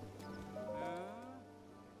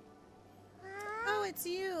 Oh, it's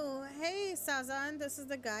you. Hey, Sazan. This is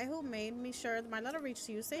the guy who made me sure that my letter reached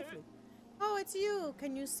you safely. Oh, it's you.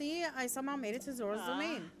 Can you see? I somehow made it to Zora's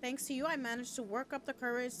Domain. Thanks to you, I managed to work up the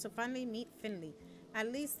courage to finally meet Finley.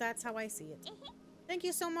 At least that's how I see it. Thank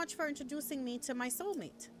you so much for introducing me to my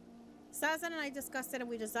soulmate. Sazan and I discussed it and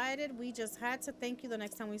we decided we just had to thank you the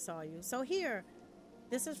next time we saw you. So here,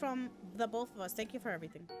 this is from the both of us. Thank you for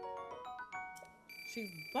everything. She's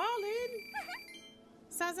balling.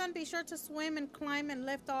 Sazan, be sure to swim and climb and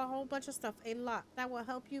lift a whole bunch of stuff. A lot. That will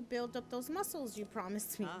help you build up those muscles you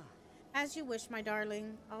promised me. As you wish, my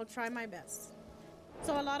darling. I'll try my best.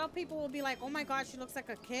 So a lot of people will be like, oh my god, she looks like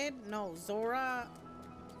a kid. No, Zora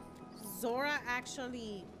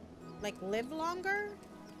actually, like, live longer.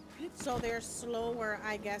 So they're slower,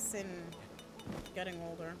 I guess, in getting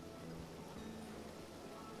older.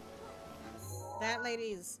 That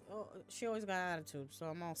lady's, oh, she always got attitude, so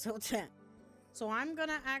I'm also that. So I'm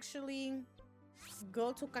gonna actually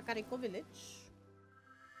go to Kakariko Village.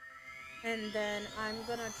 And then I'm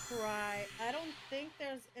gonna try... I don't think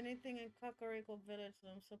there's anything in Kakariko Village that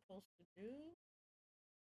I'm supposed to do.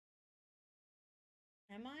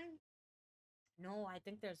 Am I? No, I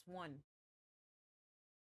think there's one.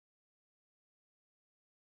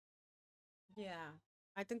 Yeah,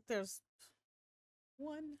 I think there's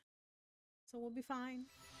one. So we'll be fine.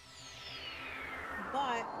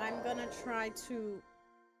 But I'm gonna try to...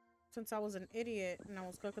 Since I was an idiot and I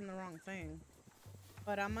was cooking the wrong thing.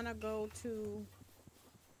 But I'm gonna go to...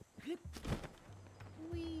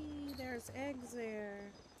 Whee! There's eggs there.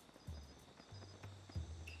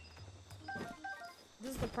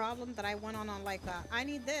 This is the problem that I went on like, I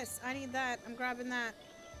need this, I need that, I'm grabbing that.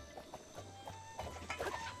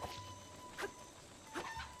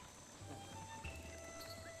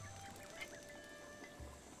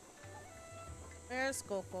 There's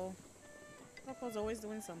Coco. Coco's always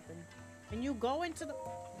doing something. Can you go into the...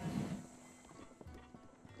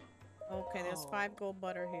 Okay, there's 5 gold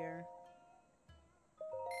butter here.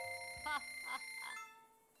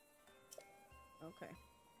 Okay.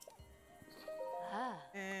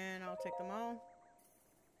 And I'll take them all.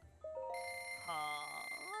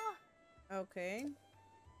 Okay.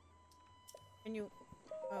 Can you...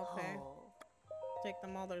 Okay. Take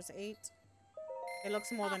them all. There's 8. It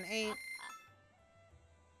looks more than 8.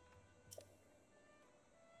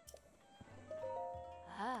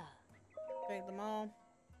 Take them all.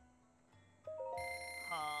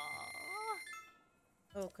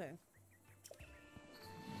 Okay.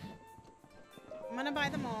 I'm gonna buy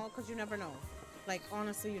them all because you never know. Like,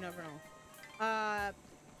 honestly, you never know.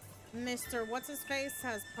 Mr. What's-his-face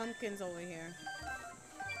has pumpkins over here.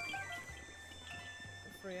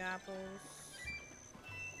 Free apples.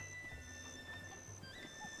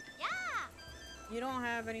 Yeah! You don't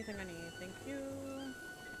have anything I need. Thank you.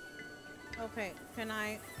 Okay, can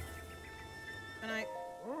I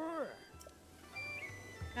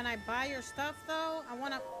buy your stuff though? I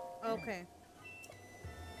wanna... Okay.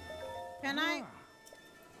 Can I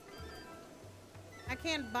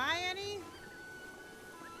can't buy any?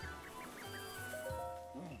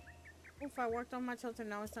 Oof, I worked on my children.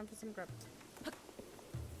 Now it's time for some grub.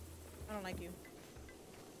 I don't like you.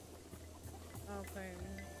 Okay.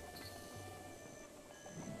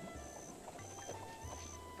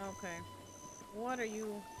 Okay. What are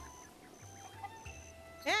you?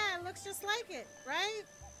 Yeah, it looks just like it, right?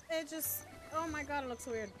 It just... Oh my god, it looks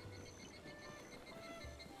weird.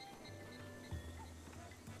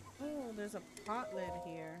 Oh, there's a pot lid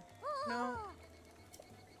here. No.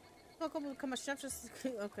 Coco will become a chef just...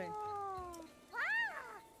 Okay.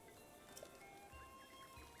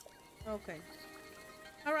 Okay.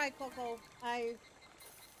 Alright, Coco.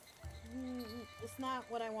 It's not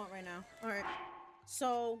what I want right now. Alright.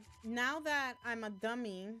 So, now that I'm a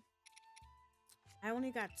dummy, I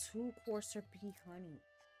only got 2 coarser bee honey.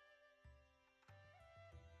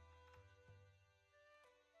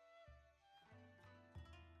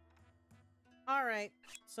 Alright,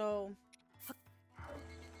 so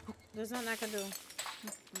there's nothing I can do.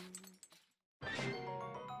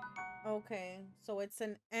 Okay, so it's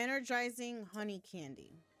an energizing honey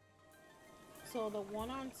candy. So the one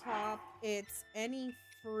on top, it's any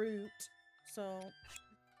fruit. So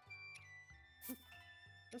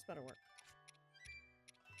this better work.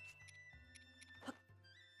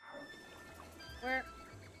 Where?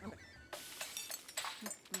 Okay.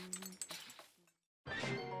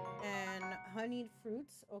 And honeyed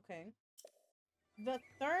fruits. Okay. The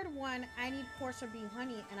third one, I need coarser bee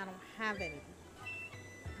honey, and I don't have any.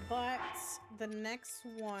 But the next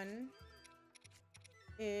one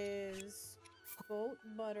is goat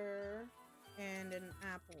butter and an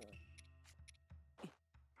apple.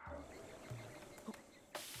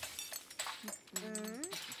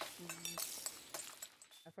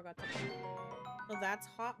 I forgot to. So that's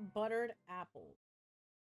hot buttered apple.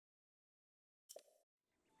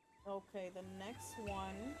 Okay, the next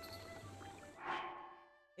one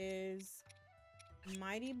is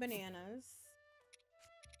mighty bananas,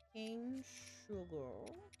 cane sugar,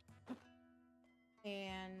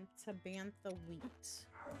 and tabantha wheat.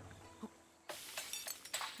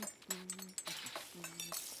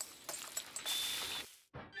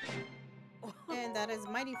 And that is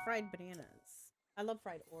mighty fried bananas. I love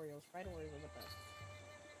fried Oreos. Fried Oreos are the best.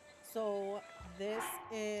 So this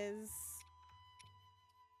is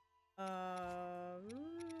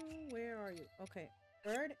where are you? Okay.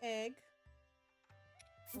 Bird egg.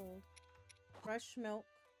 Cold. Fresh milk.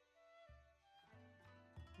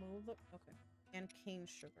 Move the okay. And cane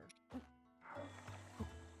sugar.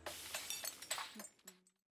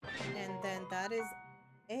 And then that is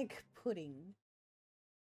egg pudding.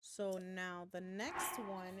 So now the next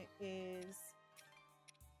one is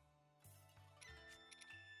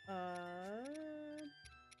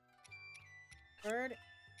bird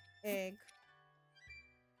egg,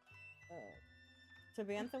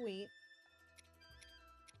 tabantha wheat,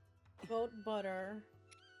 goat butter,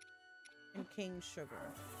 and cane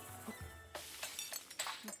sugar.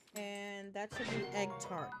 And that should be egg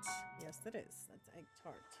tart. Yes, that is. That's egg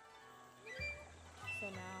tart. So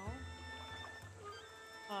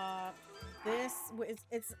now, this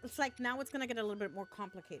it's like now it's gonna get a little bit more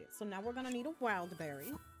complicated. So now we're gonna need a wild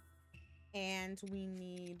berry, and we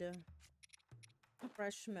need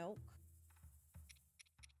fresh milk,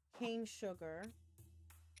 cane sugar,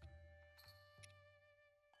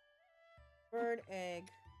 bird egg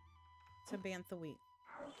to bantha wheat.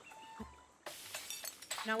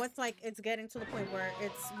 Now it's like it's getting to the point where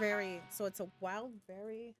it's very, so it's a wild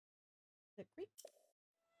berry. The creep.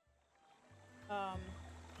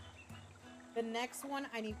 The next one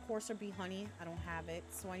I need coarser bee honey. I don't have it,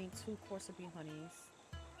 so I need 2 coarser bee honeys.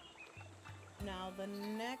 Now the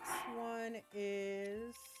next one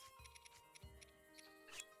is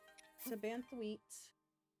Tabantha wheat,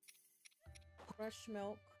 fresh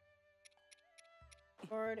milk,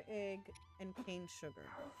 bird egg, and cane sugar.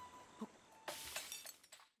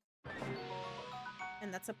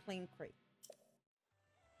 And that's a plain crate.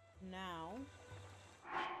 Now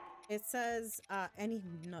it says any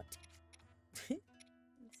nut. That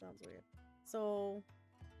sounds weird. So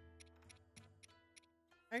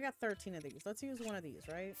I got 13 of these. Let's use one of these,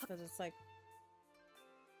 right? Because it's like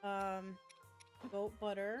goat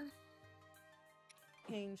butter,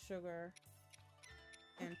 cane sugar,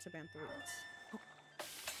 and tabantha wheat.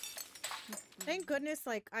 Thank goodness,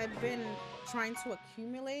 like, I've been trying to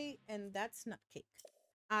accumulate, and that's not cake.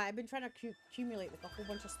 I've been trying to accumulate like a whole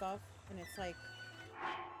bunch of stuff, and it's like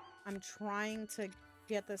I'm trying to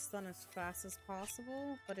get this done as fast as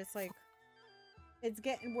possible, but it's like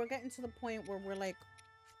we're getting to the point where we're like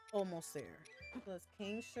almost there. So it's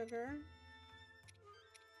cane sugar,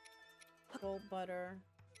 goat butter,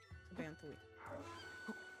 tabantha wheat.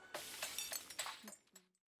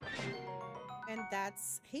 And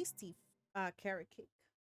that's hasty carrot cake.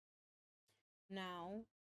 Now,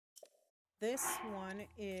 this one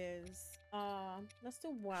is, let's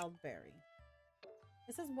do wild berry.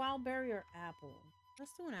 It says wild berry or apple.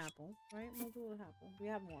 Let's do an apple, right? We'll do an apple. We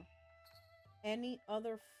have more. Any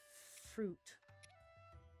other fruit.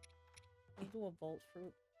 We'll do a bolt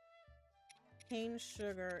fruit. Cane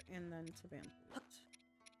sugar and then tabantha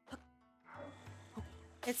wheat.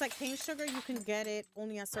 It's like cane sugar, you can get it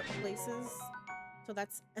only at certain places. So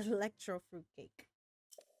that's electro fruit cake.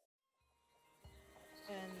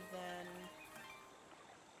 And then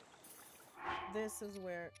this is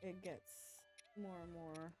where it gets more and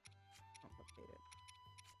more complicated.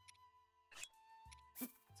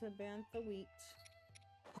 Tabantha wheat,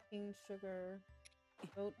 cane sugar,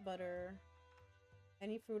 goat butter,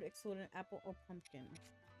 any fruit excluding apple or pumpkin.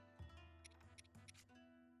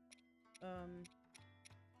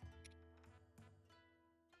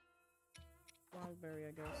 Wild berry,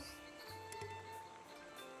 I guess.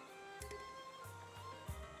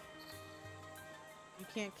 You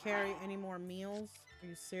can't carry any more meals? Are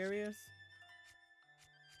you serious?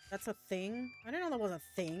 That's a thing? I didn't know that was a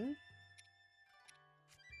thing.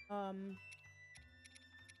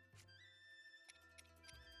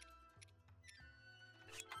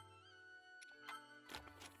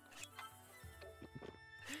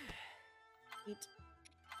 Eat.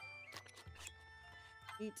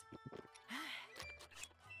 Eat.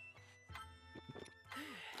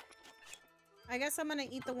 I guess I'm gonna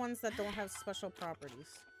eat the ones that don't have special properties.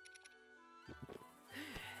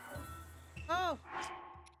 Oh!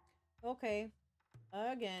 Okay.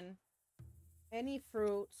 Again. Any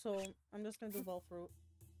fruit, so I'm just gonna do both fruit.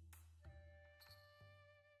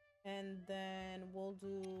 And then we'll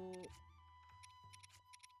do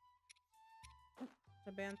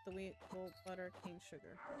tabantha wheat, goat butter, cane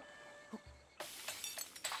sugar.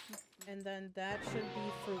 And then that should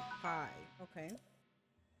be fruit pie. Okay.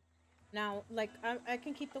 Now, like, I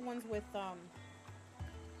can keep the ones with, well,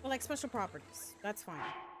 like, special properties. That's fine.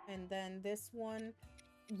 And then this one,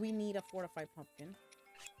 we need a fortified pumpkin.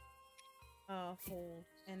 Hold.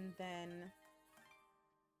 And then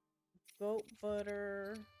goat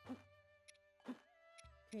butter,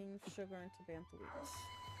 cane sugar, and tabantha wheat.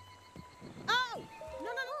 Oh! No,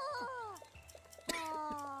 no, no!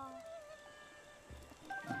 Oh.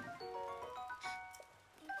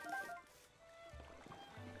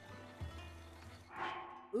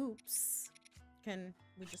 Oops. Can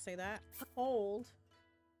we just say that? Hold.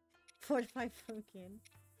 Fortified pumpkin.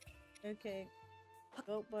 Okay.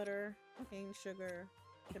 Goat butter, cane sugar,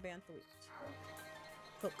 tabantha wheat.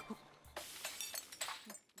 Cook.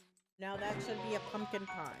 Now that should be a pumpkin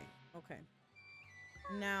pie. Okay.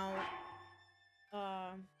 Now,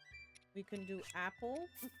 we can do apple,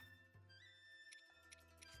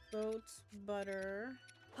 goat butter,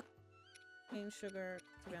 cane sugar,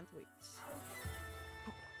 tabantha wheat.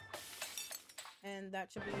 And that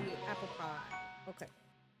should be apple pie. Okay.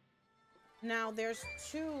 Now there's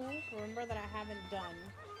 2, remember, that I haven't done.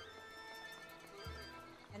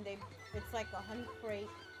 And it's like a honey crate.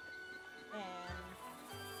 And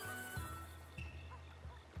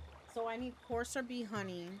so I need coarser bee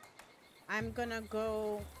honey. I'm gonna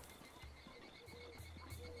go.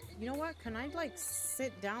 You know what? Can I like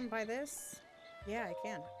sit down by this? Yeah, I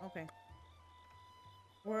can. Okay.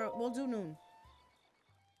 We'll do noon.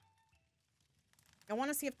 I want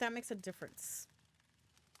to see if that makes a difference.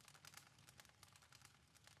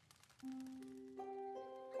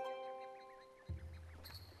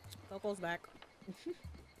 Coco's back.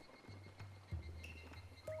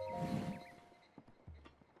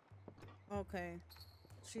 Okay.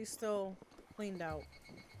 She's still cleaned out.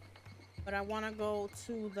 But I want to go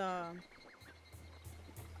to the...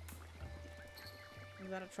 Is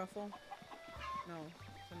that a truffle? No.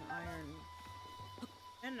 It's an iron.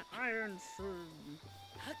 An iron shroom.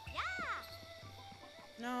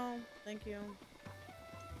 No, thank you.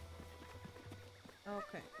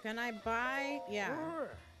 Okay. Can I buy? Yeah.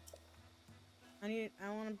 I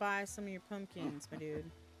want to buy some of your pumpkins, my dude.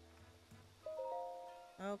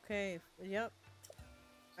 Okay. Yep.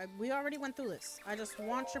 We already went through this. I just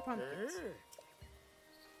want your pumpkins.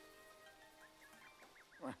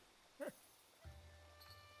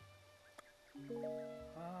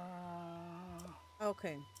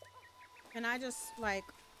 Okay. Can I just, like,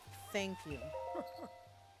 thank you?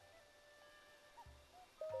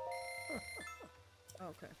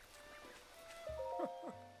 Okay.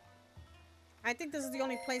 I think this is the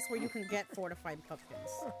only place where you can get fortified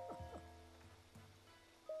pumpkins.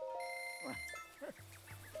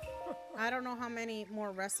 I don't know how many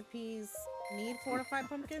more recipes need fortified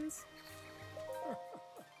pumpkins.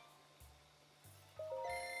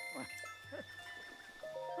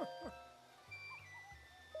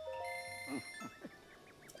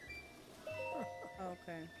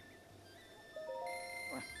 Okay.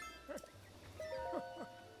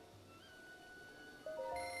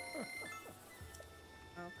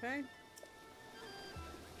 Okay.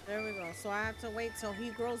 There we go. So I have to wait till he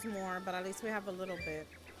grows more, but at least we have a little bit.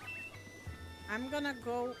 I'm gonna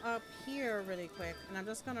go up here really quick, and I'm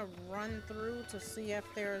just gonna run through to see if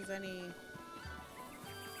there's any,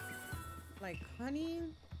 like, honey.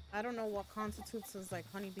 I don't know what constitutes as, like,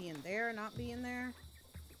 honey being there, not being there.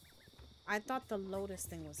 I thought the lotus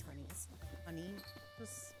thing was honey. It's not honey.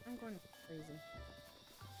 I'm going crazy.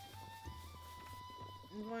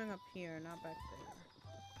 I'm going up here, not back there.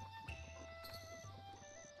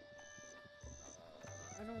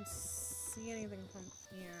 I don't see anything from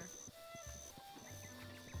here.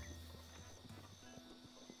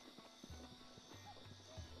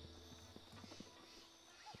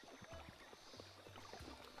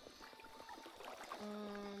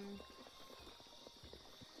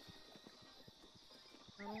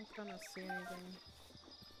 I don't kind of see anything.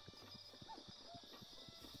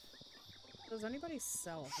 Does anybody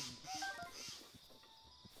sell honey?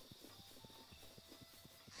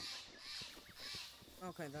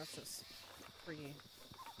 Okay, that's just free.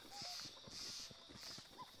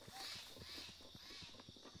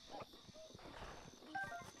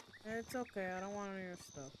 It's okay, I don't want any of your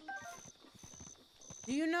stuff.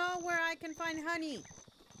 Do you know where I can find honey?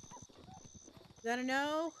 Is that a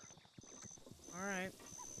no? Alright.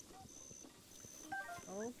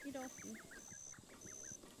 Okie dokie.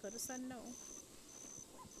 Could've said no.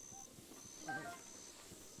 Alright.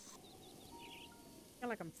 I feel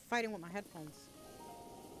like I'm fighting with my headphones.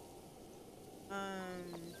 Oh,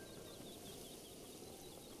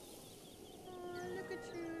 look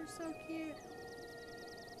at you, you're so cute.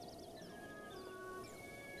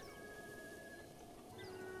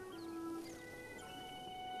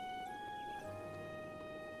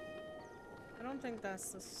 I don't think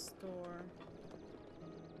that's the store.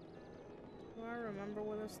 Do I remember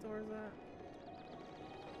where the store is at?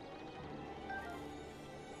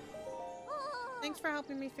 Thanks for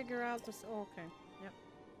helping me figure out this. Oh, okay. Yep.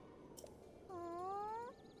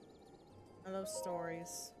 I love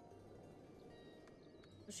stories.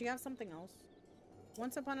 Does she have something else?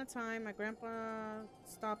 Once upon a time, my grandpa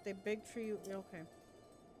stopped a big tree. Okay.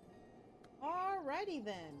 Alrighty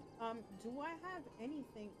then. Do I have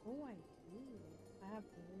anything? Oh, I do. I have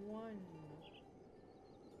one.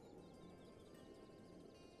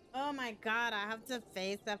 Oh my god, I have to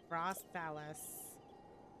face the Frost Palace.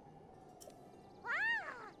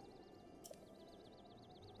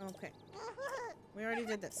 Okay. We already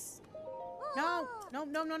did this. No! No,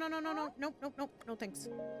 no, no, no, no, no, no, nope, nope, nope, no thanks.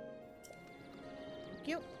 Thank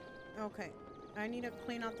you. Okay. I need to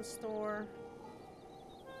clean out the store.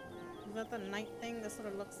 Is that the night thing? That's what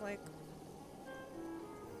it looks like.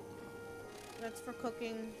 That's for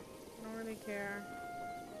cooking. I don't really care.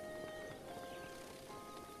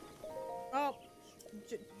 Oh!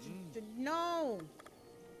 No!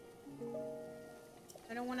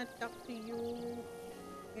 I don't want to talk to you.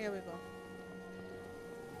 Here we go.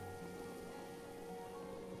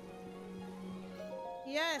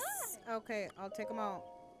 Yes! Okay, I'll take them out.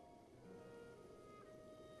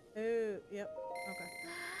 Oh, yep. Okay.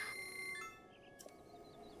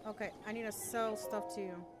 Okay, I need to sell stuff to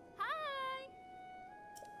you. Hi.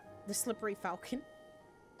 The slippery falcon.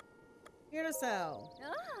 Here to sell.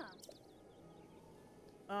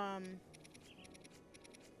 Ah.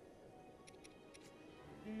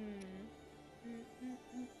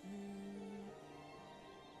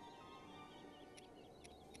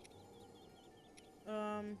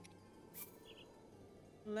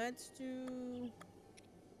 Let's do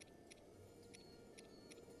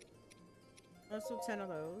 10 of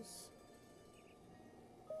those.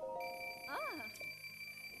 Ah.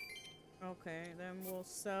 Okay, then we'll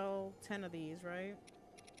sell 10 of these, right?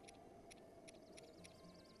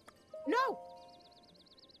 No!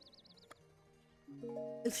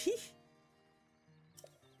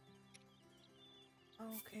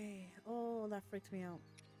 Okay. Oh, that freaked me out.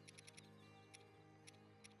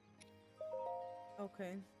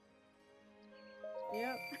 Okay.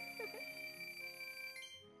 Yep.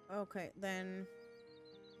 Okay, then...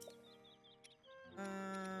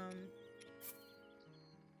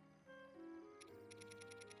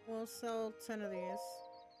 We'll sell 10 of these.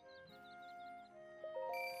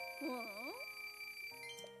 Whoa.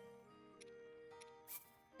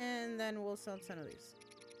 And then we'll sell 10 of these.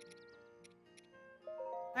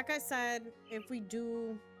 Like I said, if we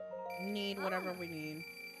do need whatever we need.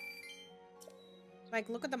 Like,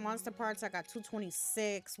 look at the monster parts. I got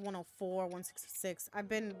 226, 104, 166. I've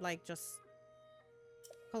been, like, just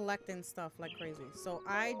collecting stuff like crazy. So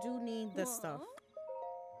I do need this stuff.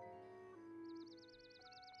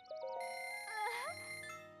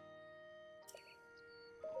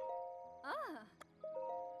 Ah.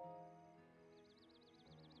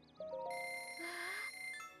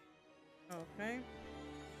 Okay.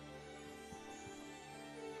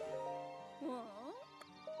 Whoa.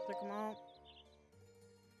 Take them out.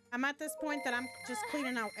 I'm at this point that I'm just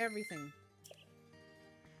cleaning out everything.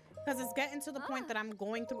 Because it's getting to the point that I'm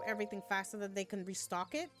going through everything faster than they can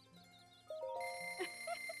restock it.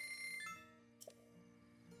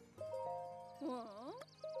 Whoa.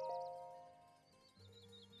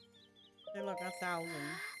 They look 1,000.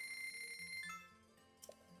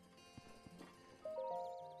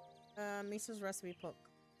 Misa's recipe book.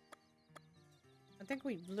 I think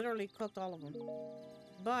we literally cooked all of them.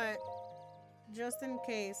 But just in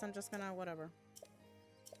case, I'm just gonna whatever.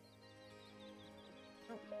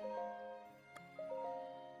 Oh.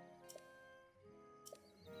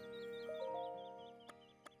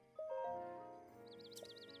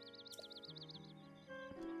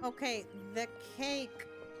 Okay, the cake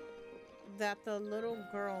that the little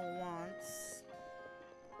girl wants.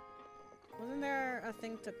 Wasn't there a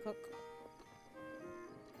thing to cook?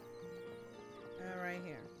 Right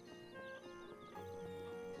here.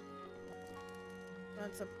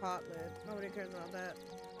 That's a pot lid. Nobody cares about that.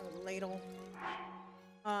 A ladle.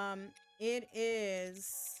 It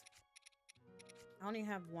is... I only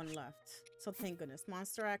have one left. So thank goodness.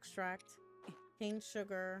 Monster extract. Cane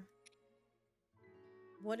sugar.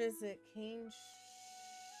 What is it? Cane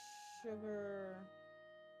sugar...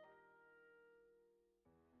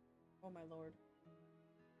 Oh my lord.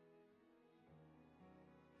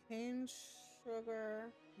 Cane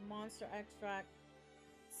sugar, monster extract,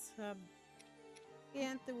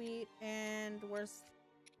 wheat, and where's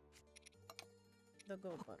the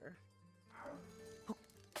goat butter?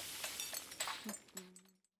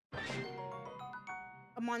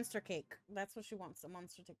 A monster cake. That's what she wants, a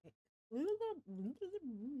monster cake.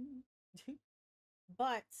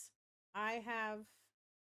 But I have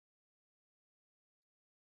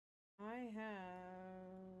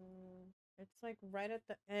it's like right at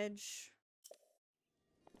the edge.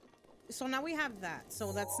 So now we have that.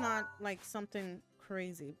 So that's not like something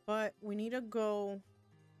crazy, but we need to go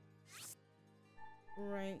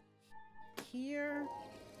right here.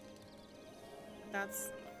 That's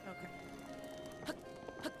okay.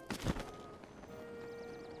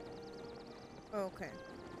 Okay.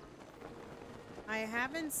 I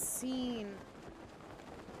haven't seen...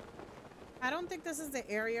 I don't think this is the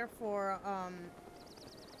area for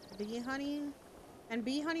bee honey. And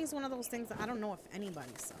bee honey is one of those things that I don't know if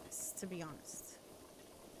anybody sells, to be honest.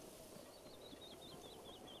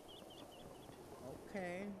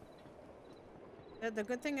 Okay. The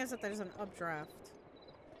good thing is that there's an updraft.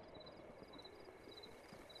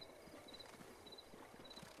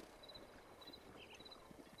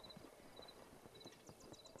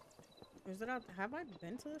 Is it out? Have I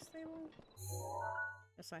been to this table?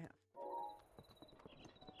 Yes, I have.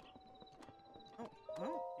 Oh,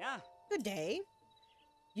 oh. Yeah. Good day.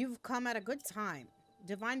 You've come at a good time.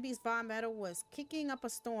 Divine Beast Vomito Meadow was kicking up a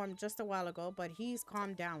storm just a while ago, but he's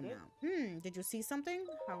calmed down now. Did you see something?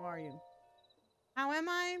 How are you? How am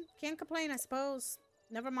I? Can't complain, I suppose.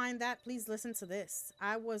 Never mind that. Please listen to this.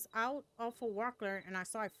 I was out of a walker and I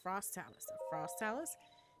saw a frost talus. A frost talus?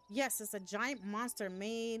 Yes, it's a giant monster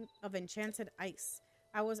made of enchanted ice.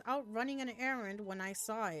 I was out running an errand when I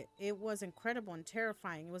saw it. It was incredible and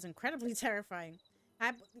terrifying. It was incredibly terrifying.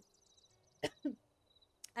 I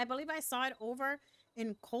believe I saw it over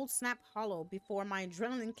in Cold Snap Hollow before my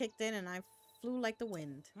adrenaline kicked in and I flew like the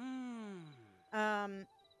wind.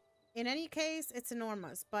 In any case, it's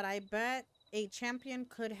enormous, but I bet a champion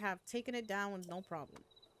could have taken it down with no problem.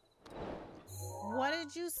 What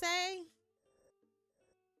did you say?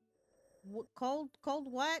 Cold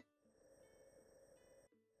what?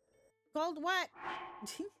 Cold what?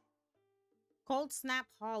 Cold Snap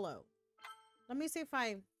Hollow. Let me see if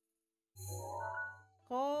I...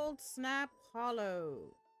 Cold Snap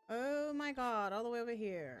Hollow. Oh my god, all the way over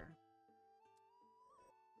here.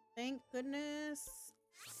 Thank goodness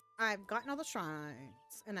I've gotten all the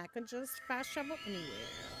shrines and I can just fast travel anywhere.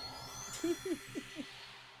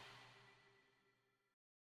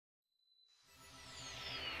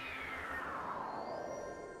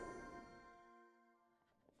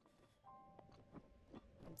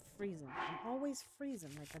 I'm freezing. I'm always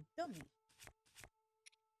freezing like a dummy.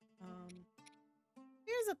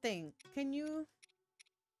 Here's the thing. Can you...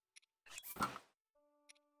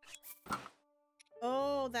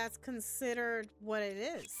 Oh, that's considered what it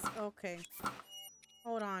is. Okay.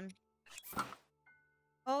 Hold on.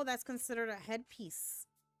 Oh, that's considered a headpiece.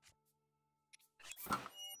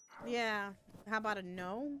 Yeah. How about a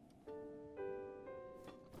no?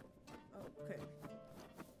 Okay.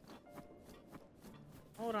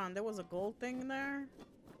 Hold on. There was a gold thing there?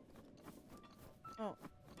 Oh.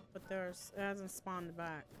 But it hasn't spawned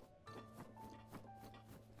back.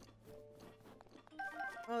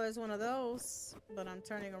 Oh, there's one of those, but I'm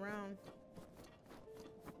turning around.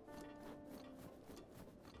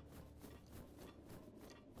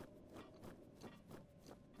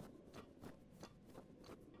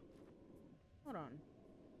 Hold on.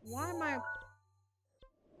 Why am I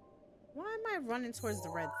running towards the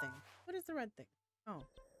red thing? What is the red thing? Oh.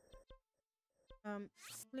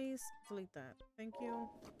 Please delete that. Thank you.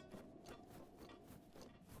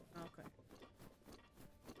 Okay.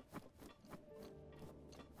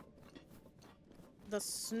 The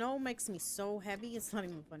snow makes me so heavy, it's not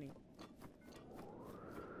even funny.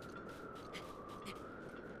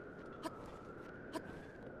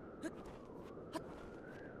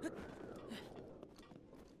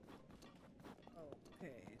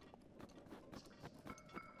 Okay.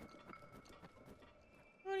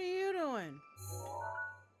 What are you doing?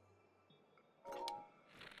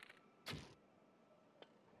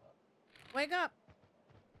 Wake up!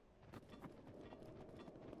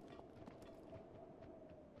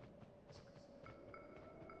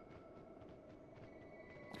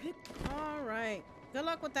 Alright. Good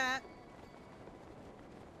luck with that.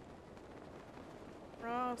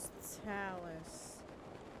 Frost Talus.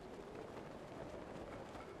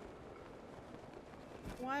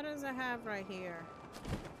 What does it have right here?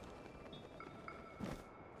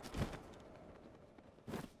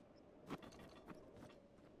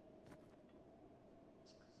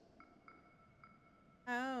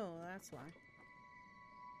 Oh, that's why.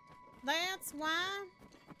 That's why?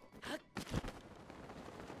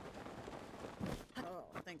 Oh,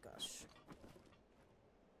 thank gosh.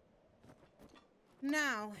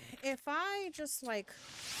 Now, if I just like...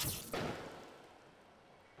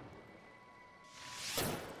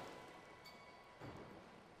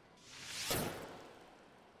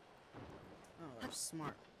 Oh, they're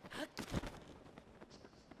smart.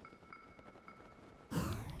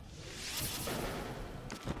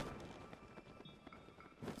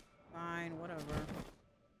 Fine, whatever.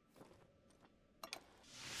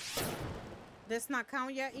 This not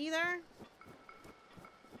count yet either?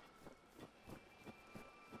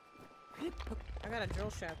 I got a drill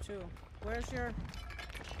shaft too. Where's your...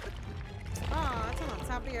 Oh, that's on the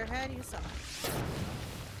top of your head. You suck.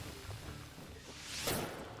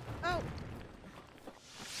 Oh!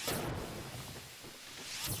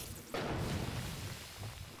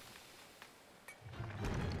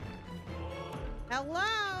 Hello?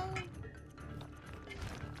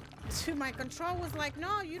 To my control was like,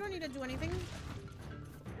 no, you don't need to do anything.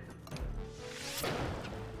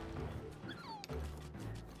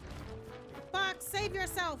 Fuck, save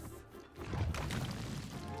yourself.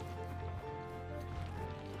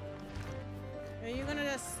 Are you gonna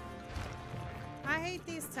just... I hate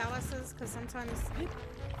these taluses because sometimes... You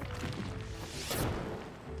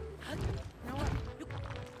know what?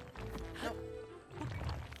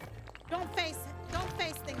 Don't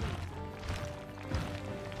face thingy.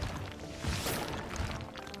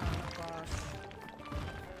 Oh gosh.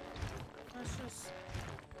 Let's just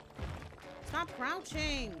stop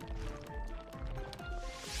crouching.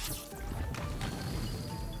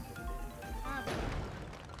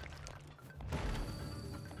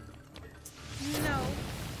 No.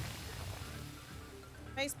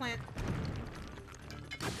 Face plant.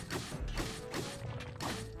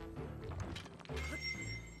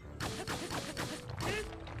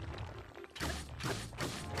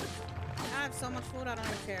 I have so much food, I don't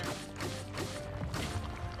even care.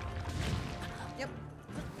 Yep.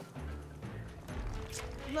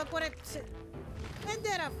 Look what it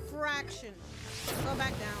did a fraction. Go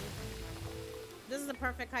back down. This is the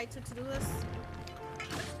perfect height to do this.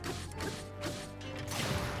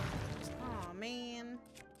 Oh man.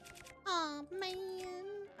 Oh man.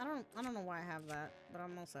 I don't know why I have that, but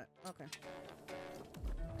I'm all set. Okay.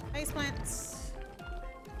 Face plants.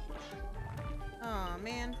 Oh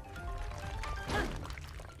man.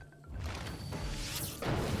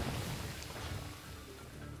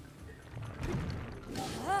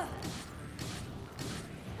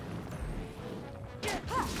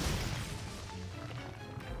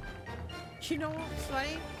 You know what's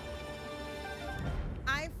funny?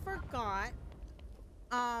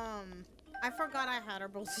 I forgot I had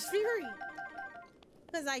Urbosa's Fury.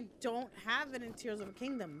 Because I don't have it in Tears of the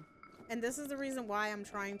Kingdom. And this is the reason why I'm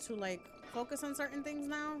trying to, like, focus on certain things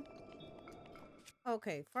now.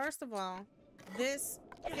 Okay, first of all, this,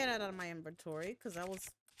 get it out of my inventory, because that was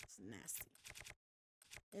nasty.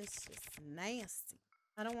 It's just nasty.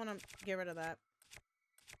 I don't want to get rid of that.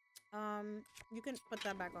 You can put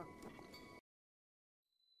that back on.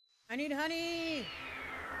 I need honey!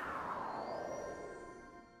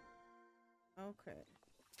 Okay.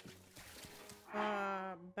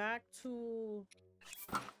 Back to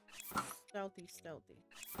stealthy.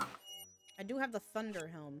 I do have the Thunder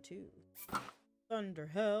Helm too. Thunder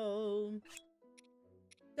Helm.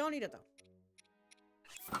 Don't need it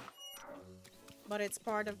though. But it's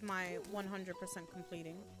part of my 100%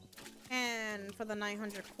 completing. And for the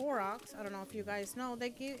 900 Koroks, I don't know if you guys know,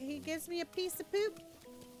 he gives me a piece of poop.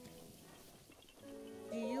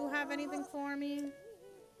 Do you have anything for me?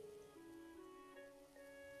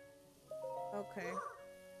 Okay.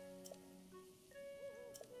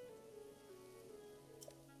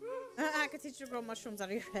 I could teach you to grow mushrooms out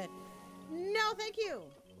of your head. No, thank you.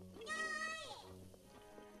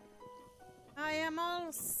 I am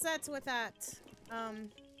all set with that.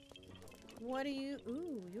 What do you...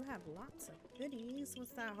 Ooh, you have lots of goodies.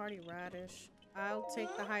 What's that? Hardy radish. I'll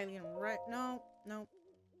take the Hylian red... No.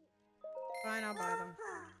 Fine, I'll buy them.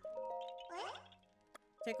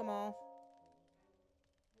 Take them all.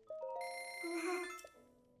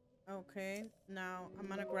 Okay, now I'm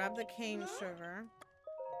gonna grab the cane sugar.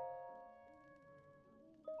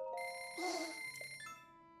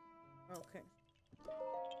 Okay.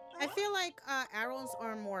 I feel like arrows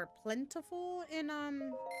are more plentiful in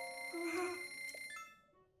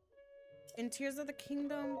Tears of the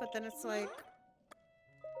Kingdom, but then it's like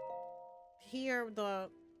here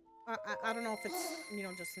I don't know if it's, you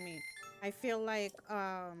know, just me. I feel like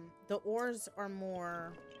the ores are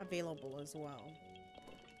more available as well.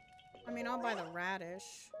 I mean, I'll buy the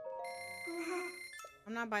radish.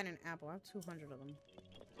 I'm not buying an apple. I have 200 of them.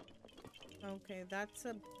 Okay, that's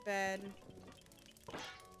a bed.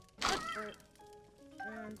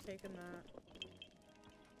 I'm taking that.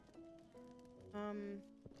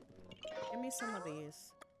 Give me some of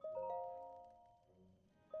these.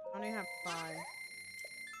 I only have 5.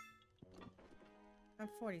 I have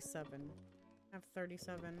 47. I have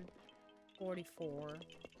 37. 44.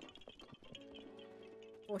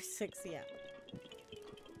 46, yeah.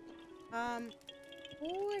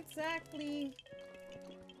 Who exactly...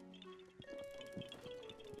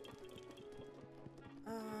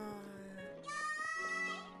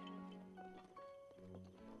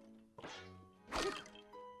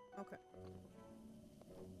 Okay.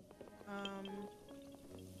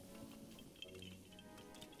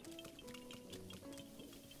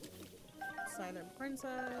 Silent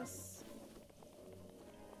Princess.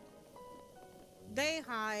 They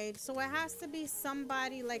hide, so it has to be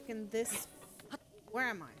somebody like in this... Where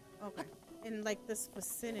am I? Okay. In like this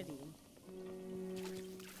vicinity.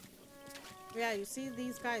 Yeah, you see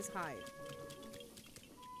these guys hide.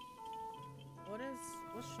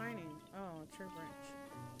 What's shining? Oh, a tree branch.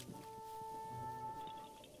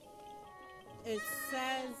 It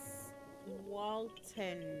says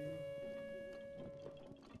Walton.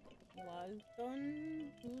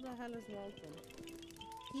 Walton? Who the hell is Walton?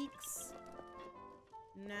 Peaks.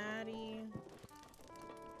 Natty.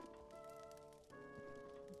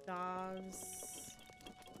 Doves.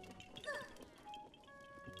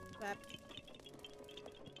 That.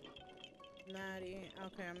 Natty.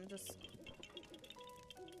 Okay, I'm just.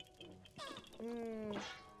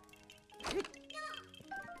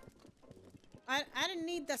 I didn't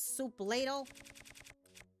need the soup ladle.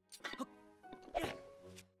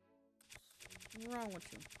 What's wrong with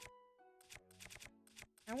you?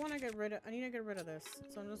 I want to get rid of. I need to get rid of this,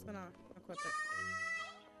 so I'm just gonna equip it.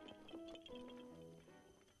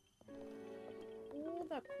 Who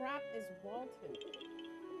the crap is Walton?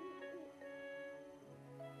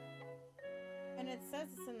 And it says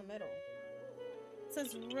it's in the middle. It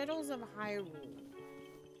says Riddles of Hyrule.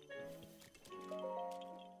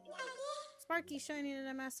 Sparky shining in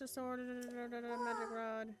a Master Sword, Magic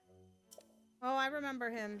Rod. Oh, I remember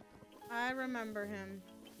him. I remember him.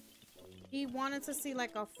 He wanted to see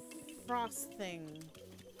like a frost thing.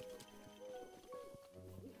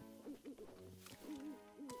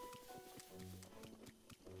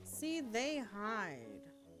 See, they hide.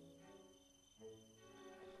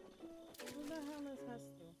 Who the hell is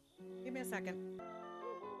Hestu? Give me a second.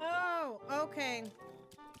 Oh, okay.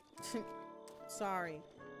 Sorry.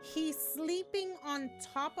 He's sleeping on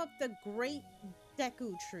top of the Great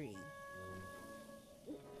Deku Tree.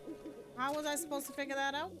 How was I supposed to figure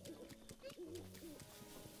that out?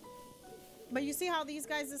 But you see how these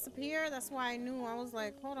guys disappear? That's why I knew. I was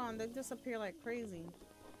like, hold on, they disappear like crazy.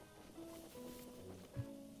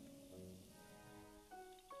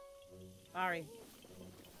 Sorry.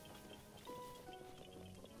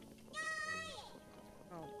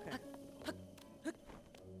 Okay.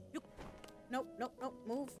 Nope, nope, nope.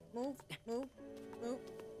 Move, move, move, move.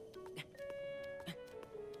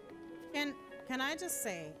 Can I just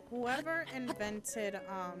say, whoever invented,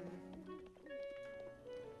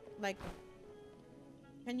 like,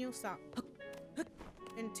 can you stop?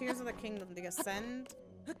 In Tears of the Kingdom, the Ascend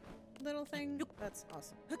little thing? That's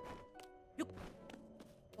awesome.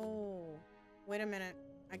 Oh, wait a minute.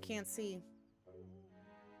 I can't see.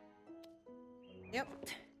 Yep.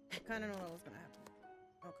 I kind of know what was gonna happen.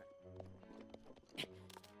 Okay.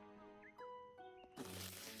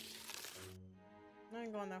 I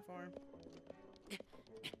ain't going that far.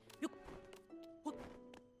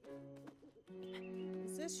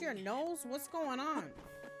 Is this your nose? What's going on?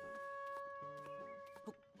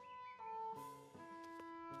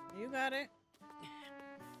 You got it.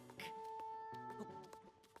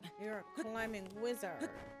 You're a climbing wizard.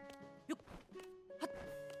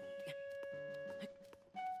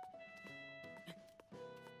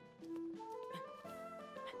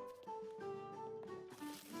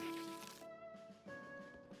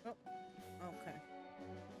 Oh, okay.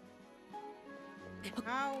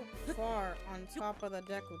 How far on top of the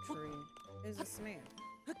Deku tree is this man?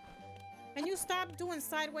 Can you stop doing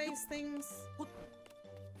sideways things?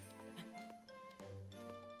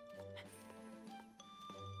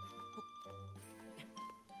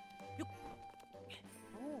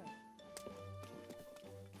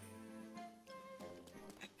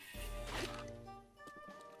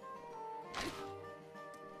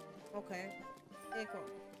 Okay. Echo.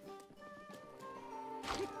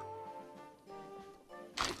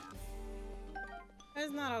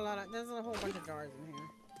 There's not a lot of. There's a whole bunch of jars in here.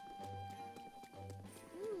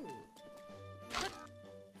 Ooh.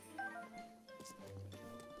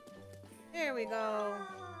 There we go.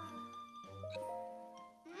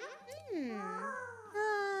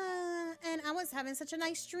 And I was having such a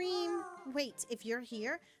nice dream. Wait, if you're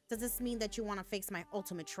here, does this mean that you want to face my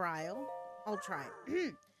ultimate trial? I'll try.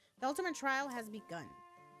 The ultimate trial has begun.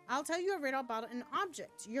 I'll tell you a riddle about an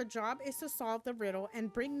object. Your job is to solve the riddle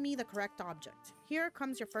and bring me the correct object. Here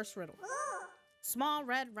comes your first riddle. Small,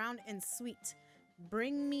 red, round, and sweet.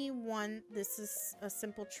 Bring me one. This is a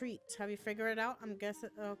simple treat. Have you figured it out? I'm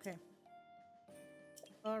guessing. Okay.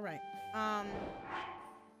 All right.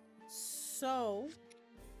 So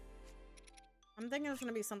I'm thinking it's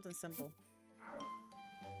gonna be something simple.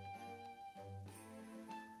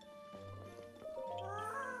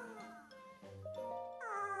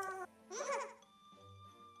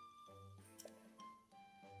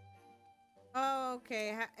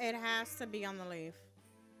 Okay, it has to be on the leaf.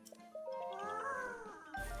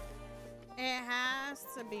 It has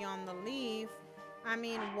to be on the leaf. I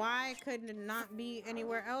mean, why could it not be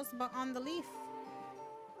anywhere else but on the leaf?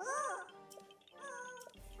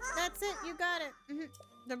 That's it, you got it.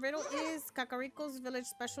 The riddle is Kakariko's village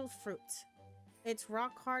special fruit. It's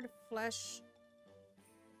rock hard flesh.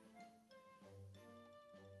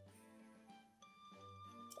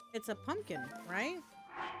 It's a pumpkin, right?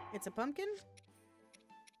 It's a pumpkin?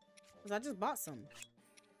 Because I just bought some.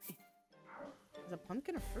 Is a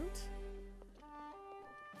pumpkin a fruit?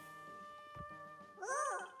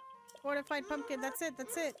 Fortified pumpkin. That's it.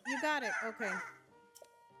 That's it. You got it. Okay.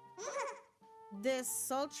 This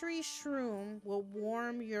sultry shroom will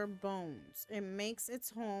warm your bones. It makes its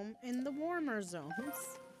home in the warmer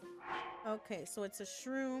zones. Okay, so it's a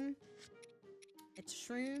shroom. It's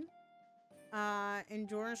a shroom.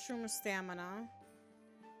 Endurance shroom of stamina.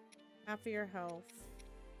 Half of your health.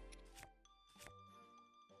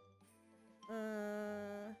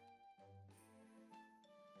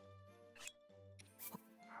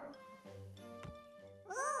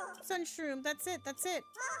 Sun shroom. That's it. That's it.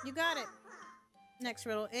 You got it. Next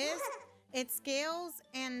riddle is, its scales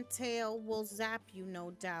and tail will zap you,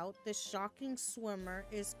 no doubt. This shocking swimmer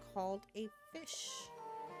is called a fish.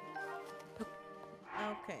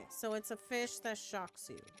 Okay, so it's a fish that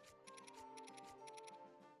shocks you.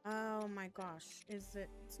 Oh my gosh. Is it?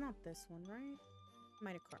 It's not this one, right?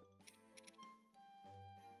 Mitocarp.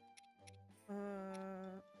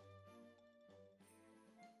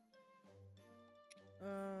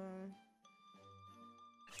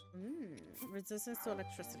 Resistance to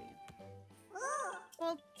electricity.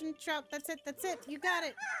 Well, trout, that's it, that's it. You got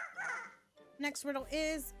it. Next riddle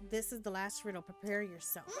is, this is the last riddle. Prepare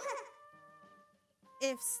yourself.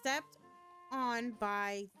 If stepped on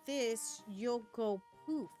by this, you'll go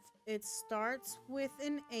poof. It starts with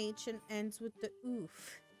an H and ends with the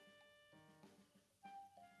oof.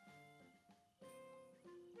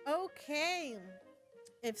 Okay.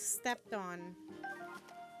 If stepped on.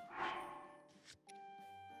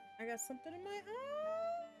 I got something in my eye.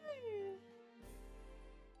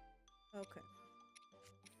 Okay.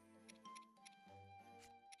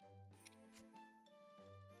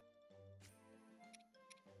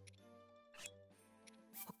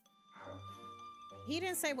 He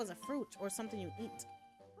didn't say it was a fruit or something you eat.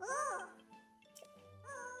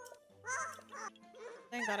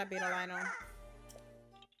 Thank God I beat Alino.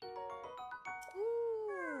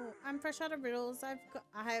 Ooh, I'm fresh out of riddles.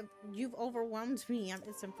 You've overwhelmed me.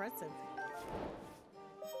 It's impressive.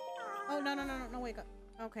 Oh, no, wake up.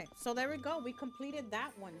 Okay, so there we go. We completed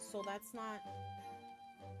that one. So that's not...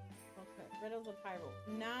 Okay, riddles of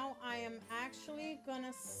Hyrule. Now I am actually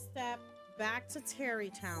gonna step back to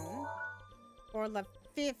Terrytown for the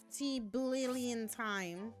 50 billion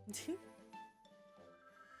time.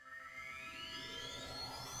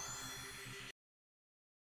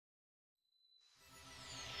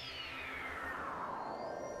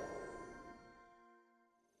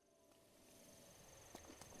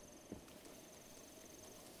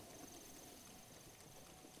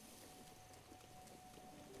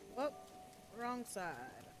 Oh, wrong side.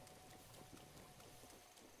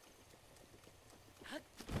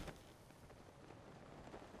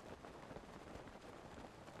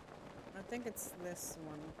 I think it's this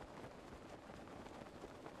one.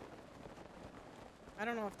 I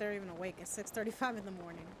don't know if they're even awake. It's 6:35 in the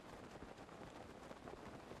morning.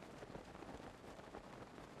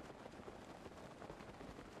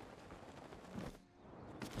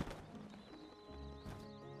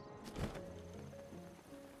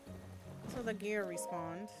 So the gear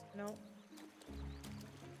respawned. Nope.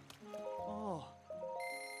 Oh.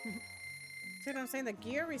 See what I'm saying? The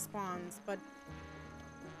gear respawns, but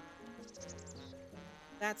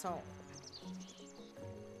that's all.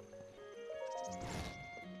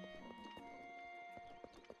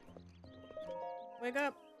 Wake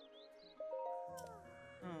up!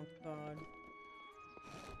 Oh, God.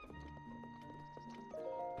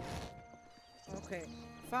 Okay.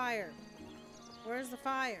 Fire. Where's the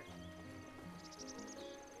fire?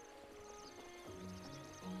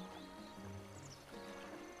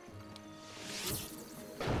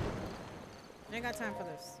 I ain't got time for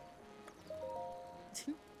this.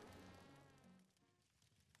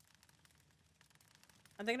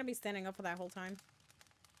 Are they gonna be standing up for that whole time?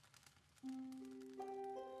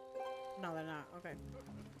 No, they're not. Okay.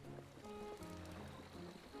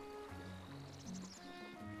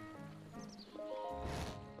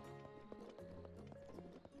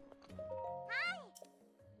 Hi.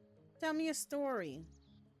 Tell me a story.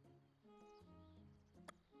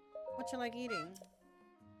 What you like eating?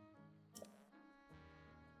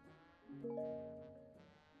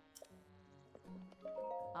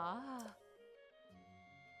 Ah.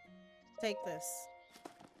 Take this.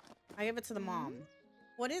 I give it to the mom.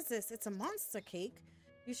 What is this? It's a monster cake.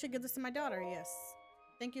 You should give this to my daughter. Yes.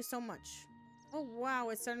 Thank you so much. Oh, wow.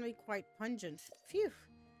 It's certainly quite pungent. Phew.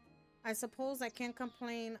 I suppose I can't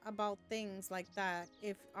complain about things like that.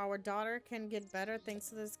 If our daughter can get better thanks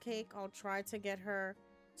to this cake, I'll try to get her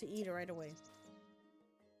to eat it right away.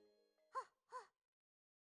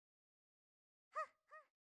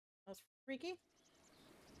 That was freaky.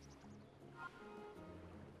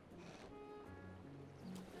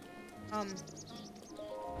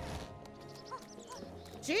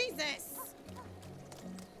 Jesus!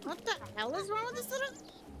 What the hell is wrong with this little...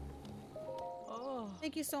 Oh.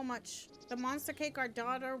 Thank you so much. The monster cake, our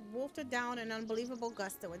daughter, wolfed it down in unbelievable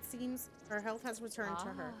gusto. It seems her health has returned to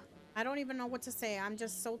her. I don't even know what to say. I'm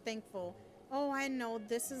just so thankful. Oh, I know.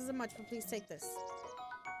 This isn't much, but please take this.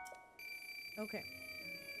 Okay.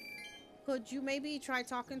 Could you maybe try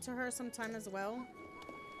talking to her sometime as well?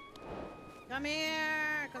 Come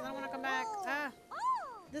here, because I don't want to come back. Ah,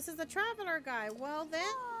 this is the traveler guy. Well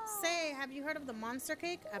then, say, have you heard of the monster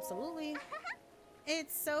cake? Absolutely.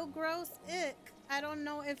 It's so gross. Ick. I don't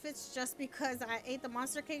know if it's just because I ate the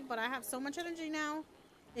monster cake, but I have so much energy now.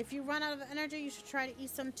 If you run out of energy, you should try to eat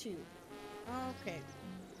some too. Okay.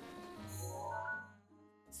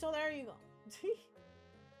 So there you go.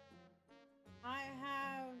 I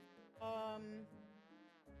have,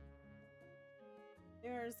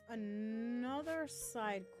 there's another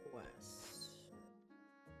side quest.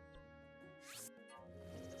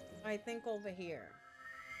 I think over here.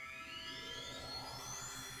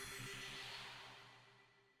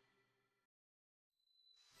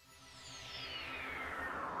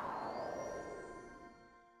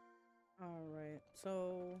 Alright,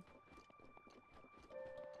 so...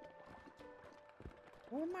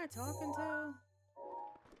 Who am I talking to?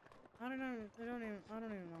 I don't know. I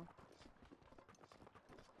don't even know.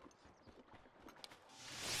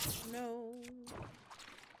 No.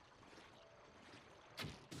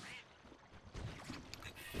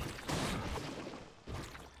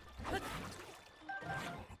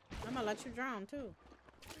 I'm gonna let you drown too.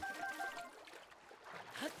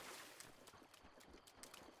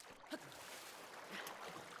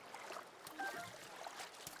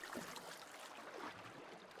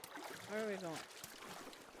 Where are we going?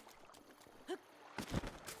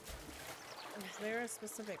 Is there a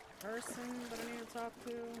specific person that I need to talk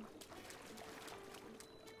to?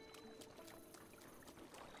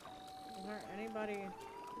 Is there anybody?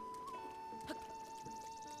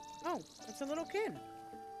 Oh, it's a little kid.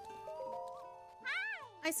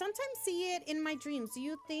 I sometimes see it in my dreams. Do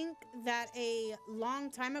you think that a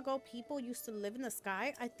long time ago people used to live in the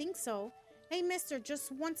sky? I think so. Hey, mister,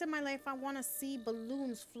 just once in my life I want to see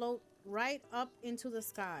balloons float right up into the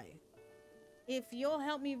sky. If you'll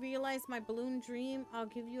help me realize my balloon dream, I'll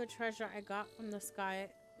give you a treasure I got from the sky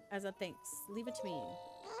as a thanks. Leave it to me.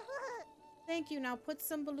 Thank you. Now put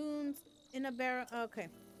some balloons in a barrel. Okay.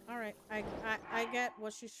 All right. I get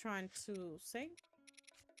what she's trying to say.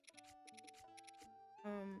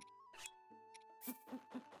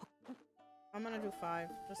 I'm gonna do 5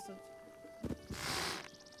 just to...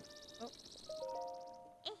 Oh.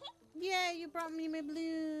 Yeah, you brought me my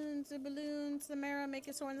balloons. The balloons, the mirror, make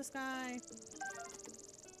it soar in the sky.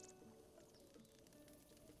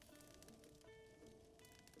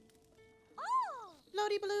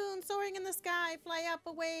 Floaty balloon soaring in the sky, fly up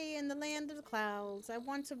away in the land of the clouds. I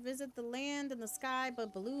want to visit the land and the sky,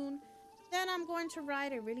 but balloon. Then I'm going to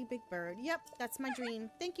ride a really big bird. Yep, that's my dream.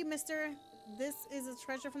 Thank you, mister. This is a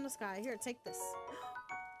treasure from the sky. Here, take this.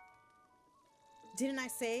 Didn't I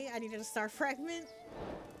say I needed a star fragment?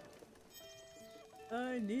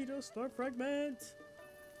 I need a star fragment.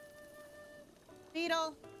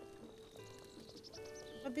 Beetle.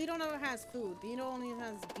 But Beetle never has food. Beetle only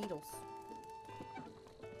has beetles.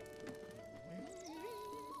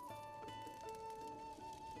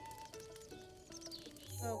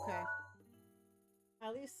 Okay.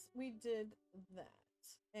 At least we did that.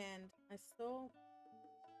 And I still...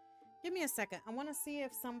 Give me a second. I want to see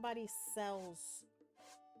if somebody sells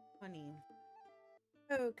honey.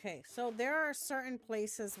 Okay, so there are certain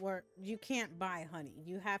places where you can't buy honey.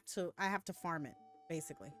 You have to... I have to farm it,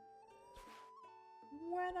 basically.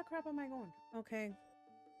 Where the crap am I going? Okay.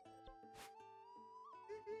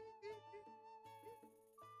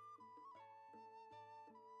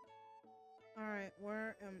 Alright,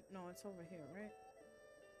 where am... No, it's over here, right?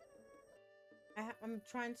 I'm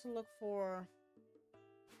trying to look for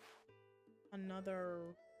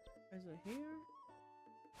another... Is it here?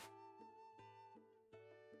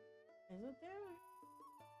 Is it there?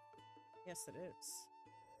 Yes, it is.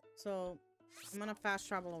 So, I'm gonna fast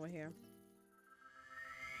travel over here.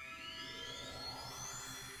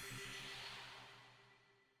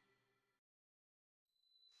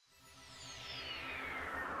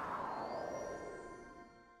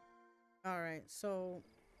 Alright, so...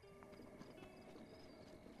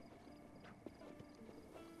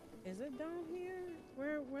 Is it down here?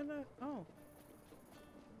 Where the... Oh.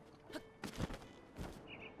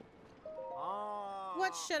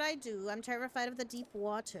 What should I do? I'm terrified of the deep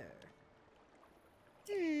water.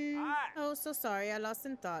 Oh Oh, so sorry. I lost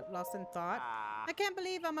in thought. Lost in thought. I can't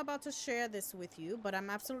believe I'm about to share this with you, but I'm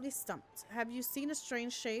absolutely stumped. Have you seen a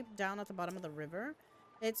strange shape down at the bottom of the river?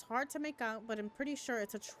 It's hard to make out, but I'm pretty sure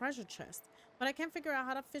it's a treasure chest. But I can't figure out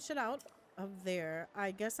how to fish it out of there.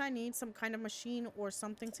 I guess I need some kind of machine or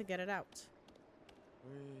something to get it out.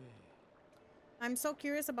 I'm so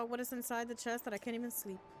curious about what is inside the chest that I can't even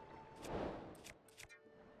sleep.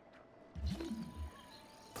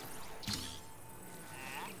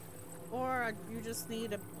 Or you just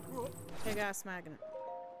need a big-ass magnet.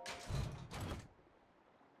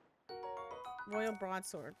 Royal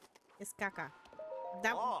broadsword. It's caca.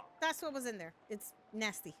 That's what was in there. It's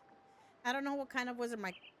nasty. I don't know what kind of wizard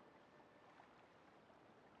my...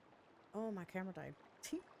 Oh, my camera died.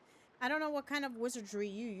 I don't know what kind of wizardry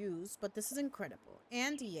you use, but this is incredible.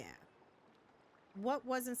 And yeah. What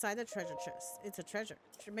was inside the treasure chest? It's a treasure.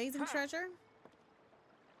 Amazing treasure?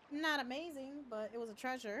 Not amazing, but it was a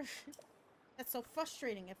treasure. That's so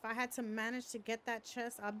frustrating. If I had to manage to get that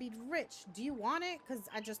chest, I'd be rich. Do you want it? Because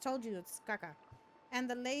I just told you it's caca. And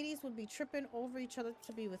the ladies would be tripping over each other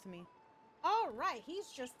to be with me. All right, he's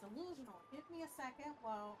just delusional. Give me a second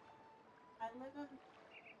while I live him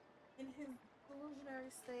in his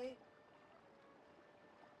delusionary state.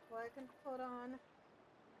 So I can put on...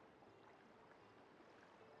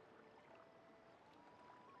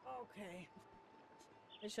 Okay.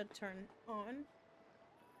 It should turn on.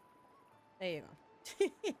 There you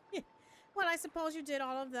go. Well, I suppose you did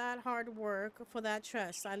all of that hard work for that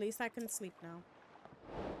chest. At least I can sleep now.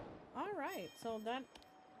 Alright, so that...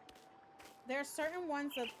 There are certain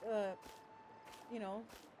ones that, you know...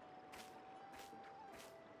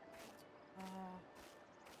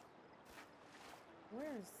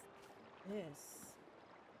 Where is this?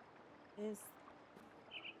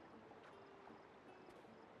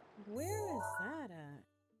 Where is that at?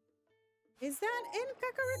 Is that in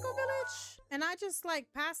Kakariko Village? And I just like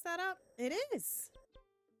passed that up? It is.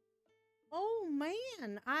 Oh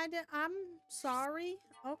man, I'm sorry.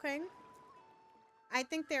 Okay. I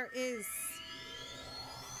think there is.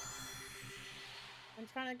 I'm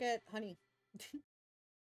trying to get honey.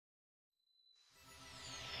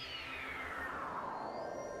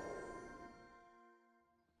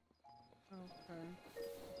 Okay.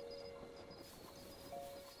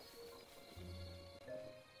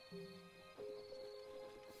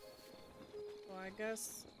 Well, I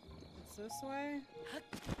guess it's this way.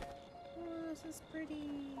 Oh, this is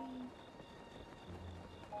pretty.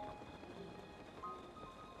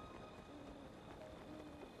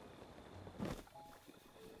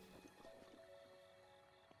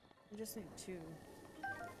 I just need 2.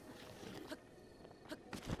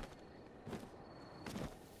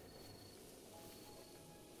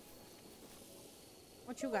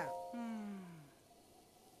 What you got?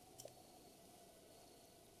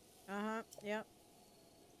 Uh-huh. Yep.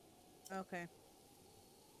 Okay.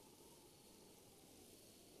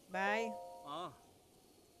 Bye.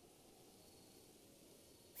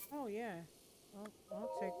 Oh, yeah.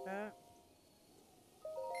 I'll take that.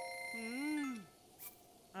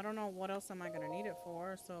 I don't know what else am I gonna need it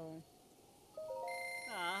for, so...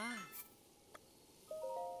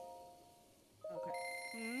 Okay.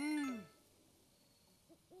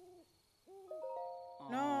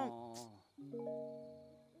 No.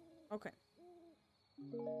 Okay.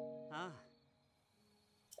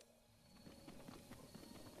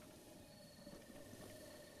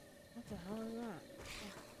 What the hell is that?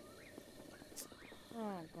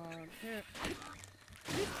 Oh god. Here.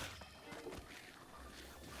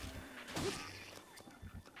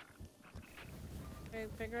 Okay,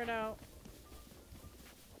 figure it out.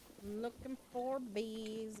 Looking for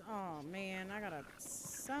bees. Oh man, I gotta...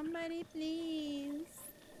 Somebody please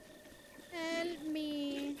help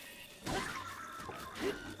me.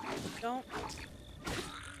 Don't.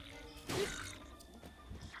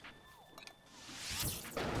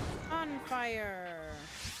 On fire.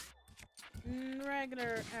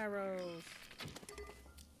 Regular arrows.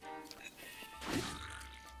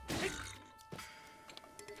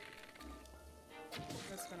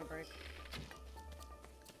 That's gonna break.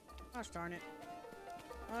 Gosh darn it.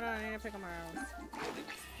 Hold on, I need to pick up my arrows.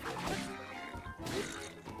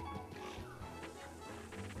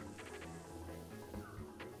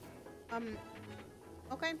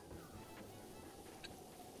 Okay.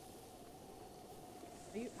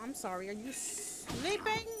 I'm sorry, are you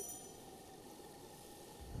sleeping?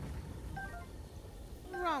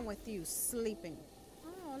 What's wrong with you sleeping?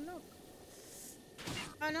 Oh, look.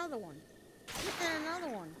 Another one. And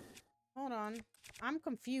another one. Hold on. I'm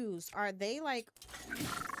confused. Are they like...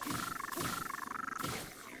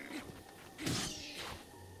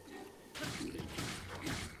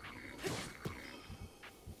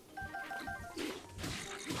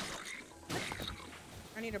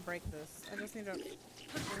 need to break this. I just need to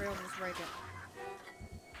for real just break it.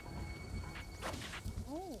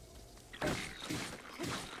 Oh.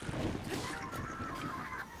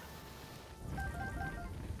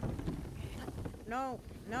 No,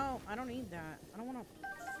 no, I don't need that. I don't want to.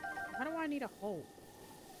 How do I need a hole?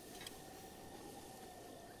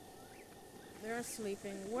 They're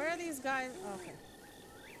sleeping. Where are these guys? Oh, okay.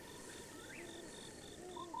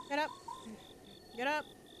 Get up. Get up.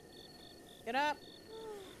 Get up.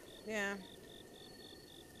 Yeah.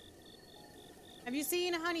 Have you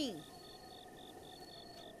seen honey?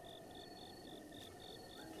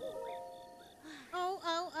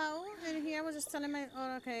 Oh. And here I was just telling my...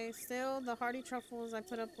 Oh, okay. Still, the hearty truffles I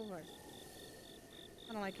put up over.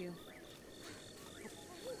 I don't like you.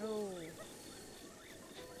 Oh.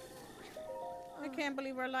 I can't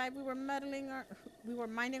believe we're alive. We were we were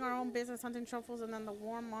minding our own business, hunting truffles, and then the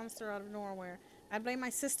warm monster out of nowhere. I blame my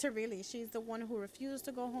sister, really. She's the one who refused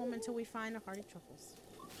to go home until we find the hearty truffles.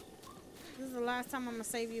 This is the last time I'm gonna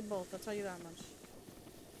save you both. I'll tell you that much.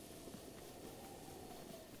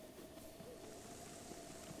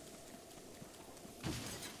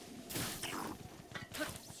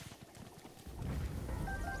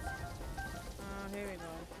 Here we go.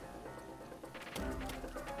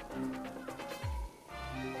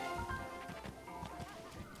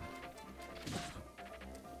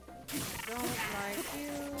 Don't like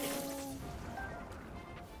you.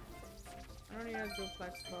 I don't need a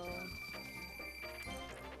duplex bow.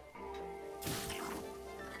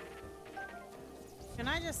 Can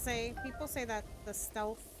I just say, people say that the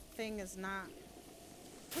stealth thing is not...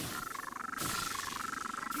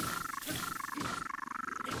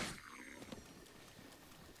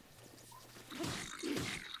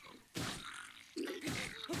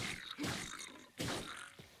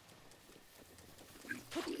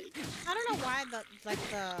 I don't know why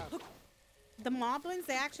the moblins,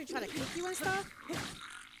 they actually try to kick you and stuff.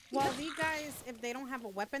 While these guys, if they don't have a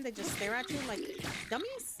weapon, they just stare at you like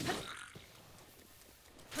dummies.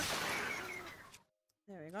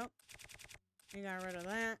 There we go. We got rid of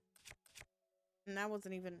that. And that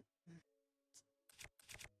wasn't even...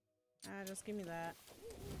 just give me that.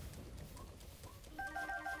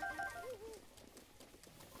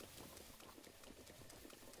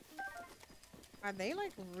 Are they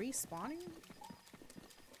like respawning?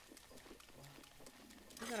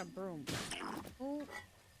 We got a broom.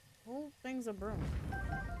 Who thing's a broom?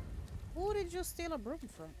 Who did you steal a broom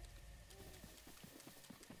from?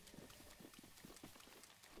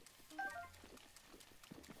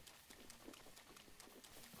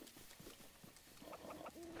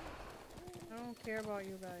 I don't care about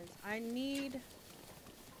you guys. I need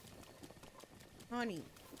honey.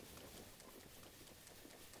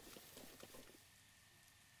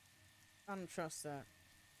 I don't trust that.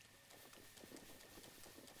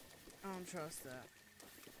 I don't trust that.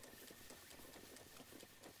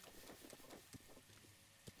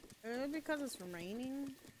 Is it because it's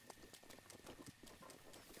raining?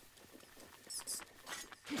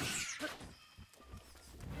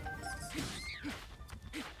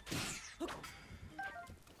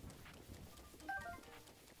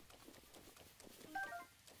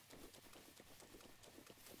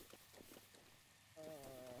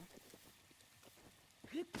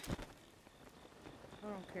 I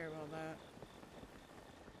don't care about that.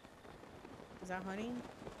 Is that honey?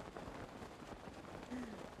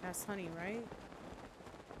 That's honey, right?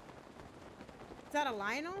 Is that a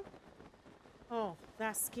lionel? Oh,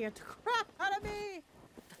 that scared the crap out of me!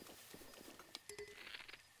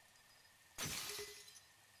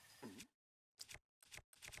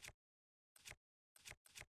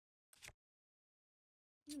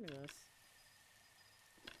 Give me this.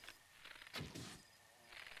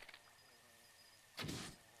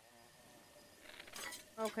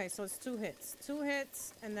 Okay, so it's 2 hits. 2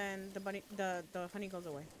 hits, and then the honey goes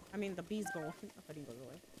away. I mean, the bees go away. The honey goes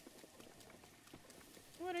away.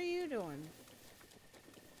 What are you doing?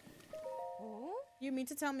 Oh? You mean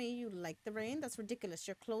to tell me you like the rain? That's ridiculous.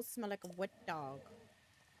 Your clothes smell like a wet dog.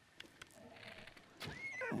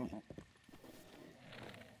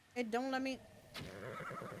 It don't let me...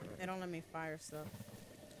 They don't let me fire stuff.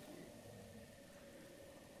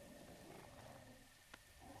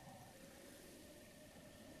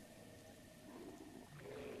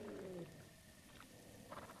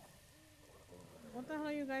 What the hell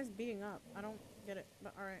are you guys beating up? I don't get it,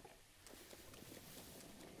 but alright.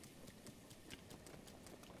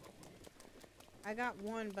 I got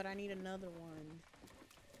one, but I need another one.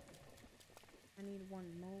 I need one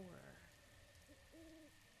more.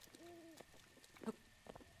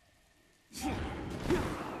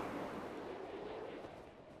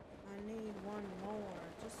 I need one more.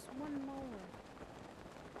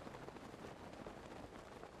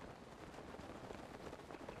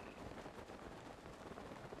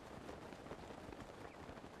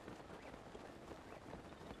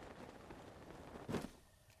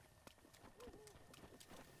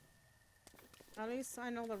 At least I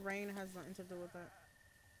know the rain has nothing to do with it.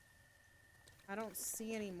 I don't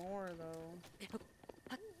see any more though.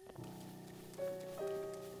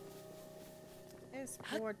 It's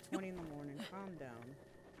 4:20 in the morning. Calm down.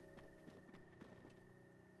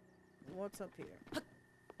 What's up here?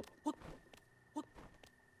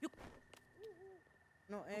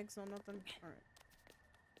 No eggs, no nothing. Alright.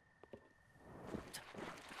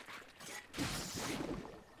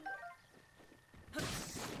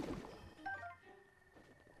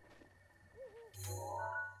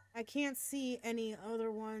 I can't see any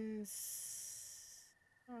other ones.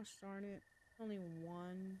 Gosh darn it. Only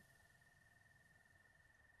one.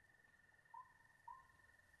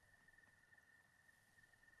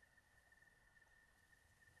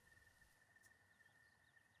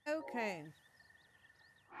 Okay.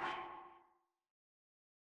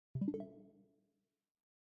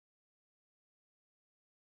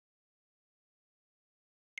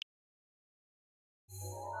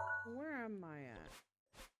 Where am I at?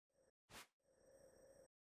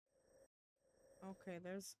 Okay,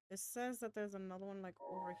 it says that there's another one like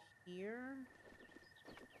over here.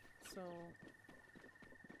 So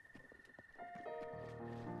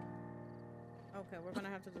okay, we're gonna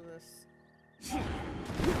have to do this.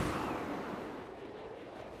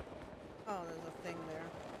 Oh, there's a thing there.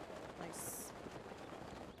 Nice.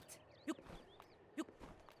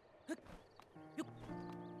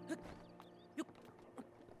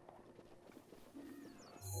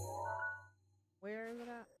 Where is it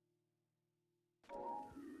at?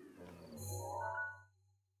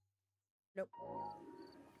 Nope.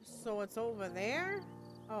 So it's over there?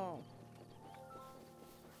 Oh.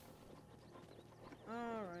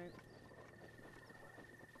 Alright.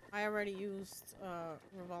 I already used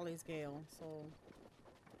Rivali's Gale, so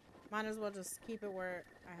might as well just keep it where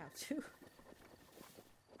I have to.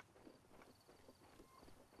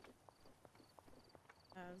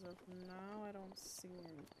 As of now, I don't see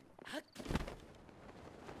anything.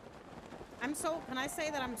 Can I say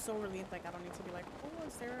that I'm so relieved, like I don't need to be like, oh,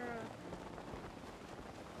 is there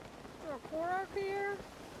a Korok here?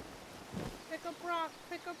 Pick up rock,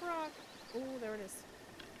 pick up rock. Oh, there it is.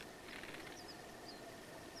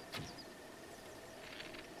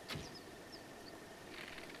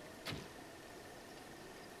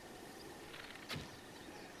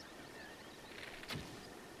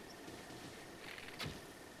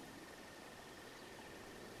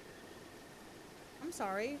 I'm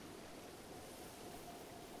sorry.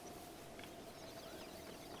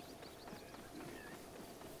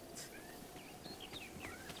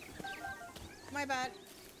 My bad.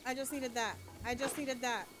 I just needed that. I just needed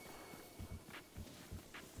that.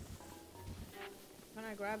 Can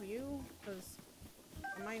I grab you? Because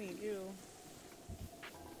I might need you.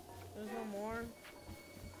 There's no more.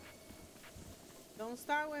 Don't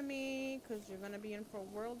start with me, because you're going to be in for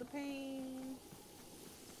a world of pain.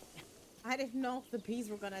 I didn't know if the bees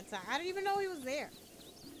were going to attack. I didn't even know he was there.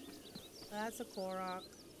 That's a Korok.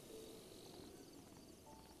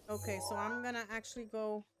 Okay, so I'm going to actually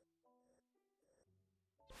go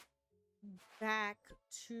back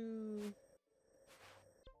to...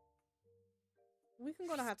 We can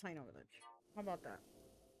go to Hataino Village. How about that?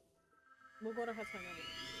 We'll go to Hataino Village.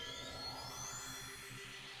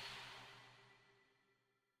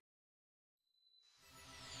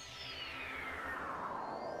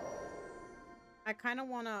 I kind of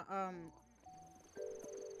want to,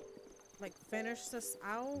 like, finish this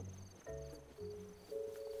out.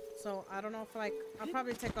 So, I don't know if, like, I'll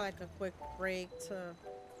probably take, like, a quick break to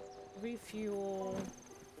refuel,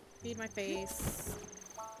 feed my face,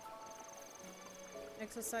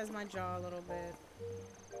 exercise my jaw a little bit.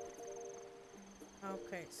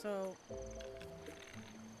 Okay, so...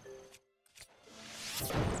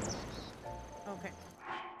 Okay.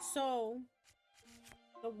 So,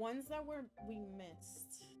 the ones that we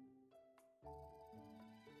missed.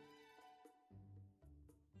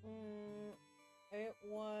 It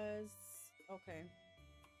was... Okay.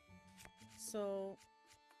 So,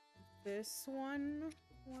 this one...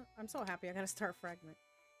 I'm so happy I got a star fragment.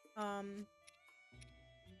 No,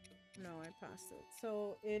 I passed it.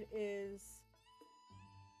 So, it is...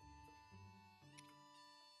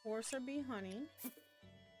 Horse or bee honey.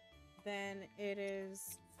 Then it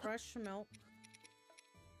is fresh milk.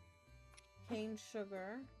 Cane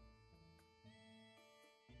sugar.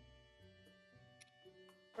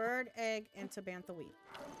 Bird egg and tabantha wheat.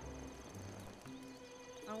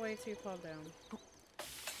 I'll wait till you calm down.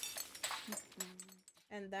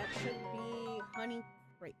 And that should be honey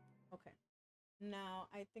grape. Okay. Now,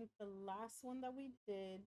 I think the last one that we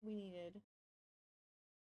needed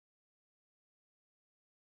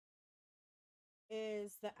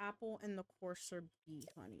is the apple and the coarser bee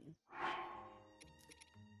honey.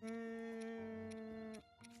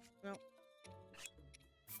 No.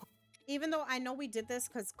 Even though I know we did this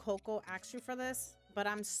because Coco asked you for this, but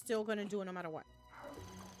I'm still gonna do it no matter what.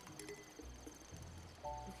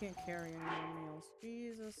 You can't carry any more meals.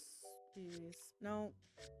 Jesus. Jeez. No.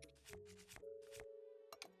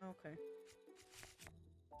 Okay.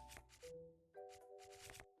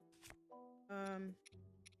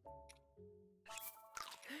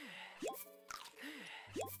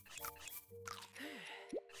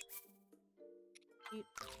 Eat.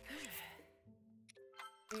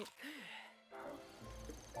 Eat.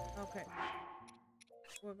 Okay.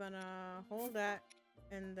 We're gonna hold that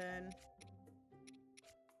and then...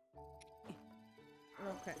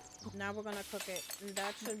 Okay. Now we're gonna cook it. And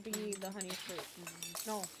that should be the honey fruit.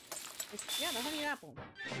 No. Yeah, the honey apple.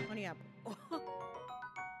 Honey apple.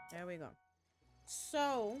 There we go.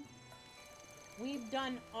 So, we've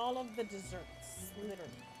done all of the desserts,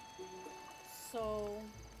 literally. So,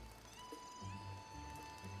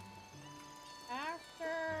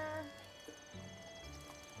 after...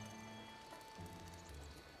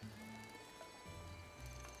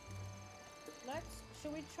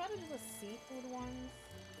 Should we try to do the seafood ones?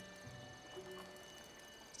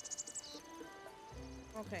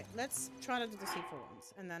 Okay, let's try to do the seafood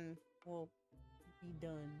ones, and then we'll be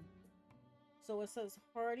done. So it says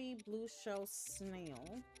hearty blue shell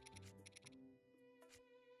snail.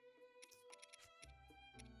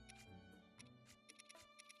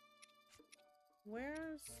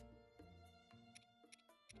 Where's...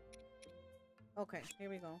 Okay, here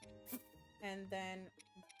we go. And then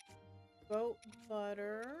goat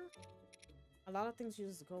butter. A lot of things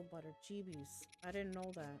use goat butter. Jeebies. I didn't know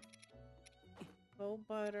that. Goat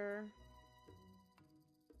butter.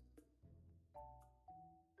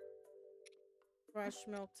 Fresh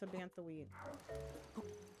milk to bantha wheat.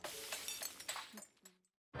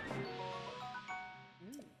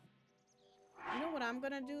 You know what I'm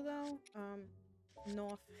gonna do though?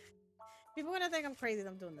 No. People are gonna think I'm crazy that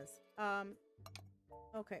I'm doing this.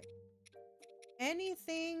 Okay.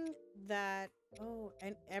 Anything that... Oh,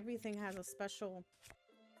 and everything has a special...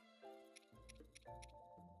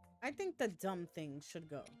 I think the dumb thing should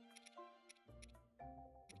go.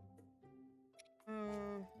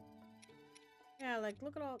 Yeah, like,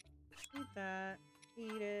 look at all... Eat that.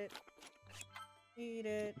 Eat it. Eat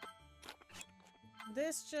it.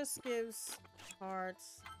 This just gives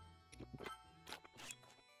hearts.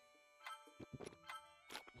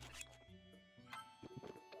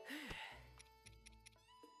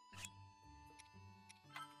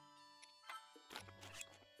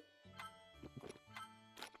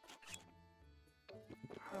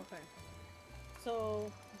 Okay.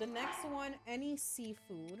 So, the next one, any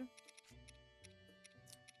seafood.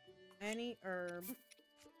 Any herb.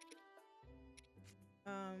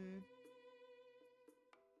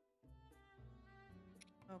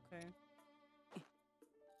 Okay.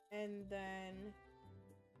 And then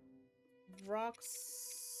rock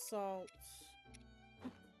salt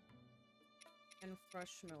and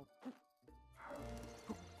fresh milk.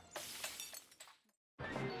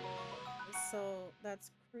 So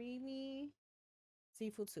that's creamy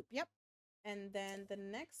seafood soup. Yep. And then the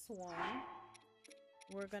next one,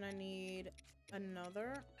 we're gonna need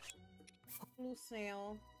another blue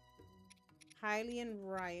snail, Hylian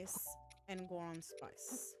rice, and ground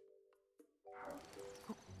spice.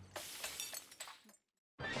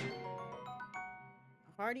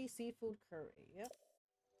 Hearty seafood curry. Yep.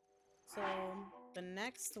 So the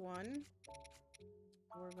next one,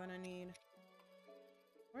 we're gonna need...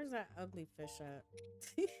 Where's that ugly fish at?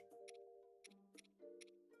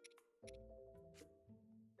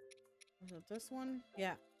 Is it this one?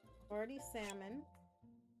 Yeah. Hearty salmon.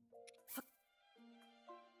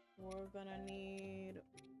 We're gonna need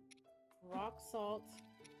rock salt,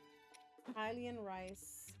 Hylian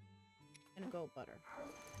rice, and goat butter.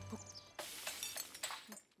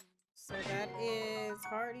 So that is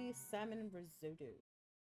hearty salmon risotto.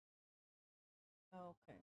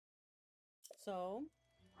 Okay. So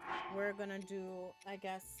we're gonna do, I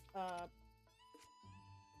guess, a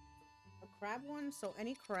crab one. So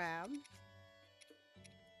any crab.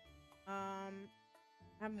 I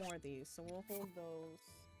have more of these, so we'll hold those.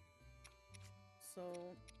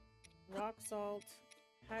 So rock salt,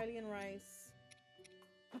 Hylian rice,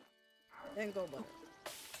 and goat butter.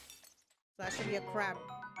 So that should be a crab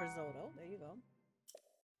risotto. There you go.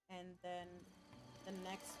 And then the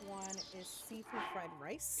next one is seafood fried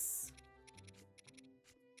rice.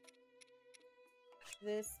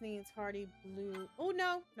 This needs hearty blue. Oh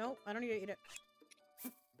no, no, I don't need to eat it.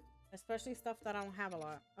 Especially stuff that I don't have a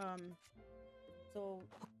lot. So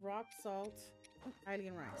rock salt,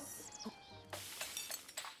 alien rice.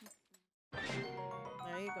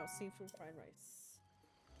 There you go, seafood fried rice.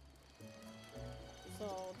 So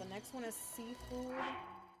the next one is seafood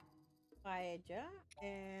paella,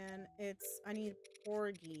 and it's I need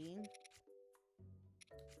porgy.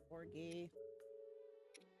 Porgy.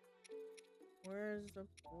 Where's the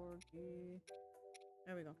porgy?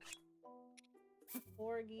 There we go.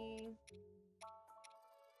 Porgy.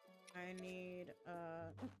 I need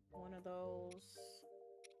one of those.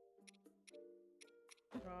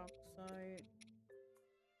 Rock salt,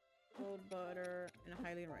 cold butter, and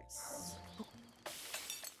Hylian rice.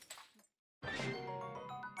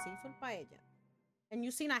 Seafood paella. And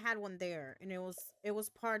you seen I had one there, and it was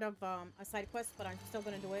part of a side quest, but I'm still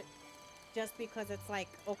gonna do it just because it's like,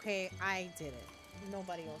 okay, I did it,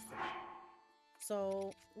 nobody else did it.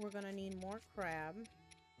 So we're gonna need more crab.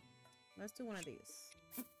 Let's do one of these,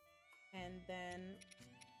 and then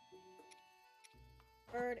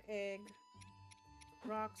bird egg,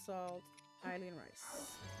 rock salt, Hylian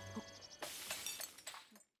rice.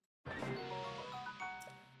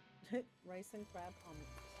 Rice and crab omelet.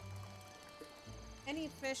 Any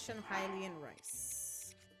fish and Hylian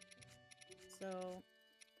rice. So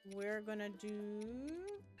we're gonna do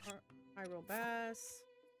our Hyro bass,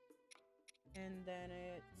 and then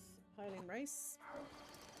it's Hylian rice.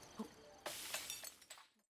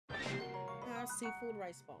 Seafood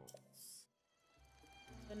rice balls.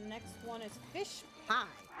 The next one is fish pie.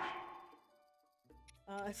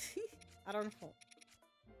 I don't know.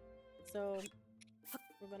 So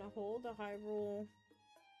we're gonna hold the Hyrule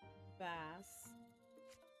bass,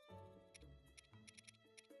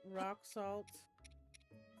 rock salt,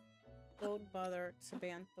 goat butter,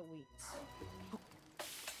 Tabantha wheat.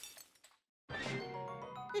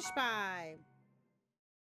 Fish pie.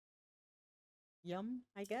 Yum,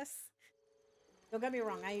 I guess. Don't get me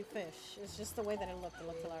wrong, I eat fish. It's just the way that it looked. It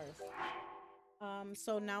looked hilarious.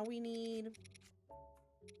 So now we need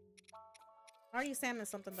hearty salmon is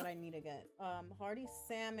something that I need to get. Hearty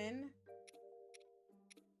salmon,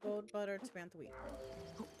 goat butter, Tabantha wheat.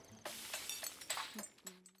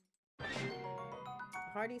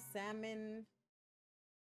 Hearty salmon.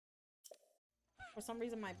 For some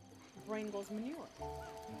reason, my brain goes manure.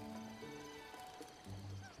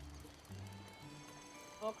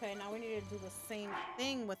 Okay, now we need to do the same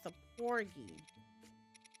thing with the porgy.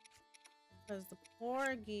 Because the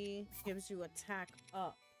porgy gives you attack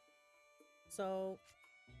up. So,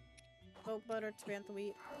 goat butter, Tabantha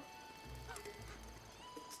wheat.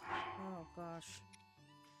 Oh, gosh.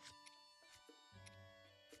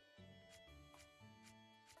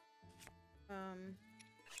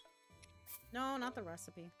 No, not the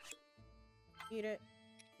recipe. Eat it.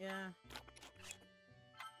 Yeah.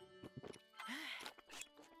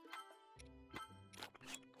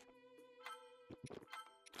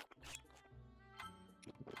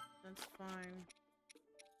 That's fine.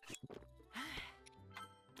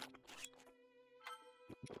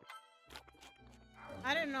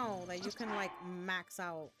 I didn't know that you can like max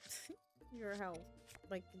out your health,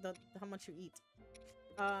 like the how much you eat.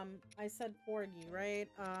 I said porgy, right?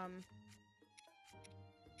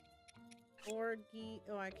 Porgy.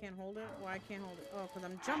 Oh, I can't hold it. Why I can't hold it? Oh, because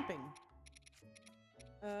I'm jumping.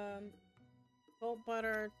 Goat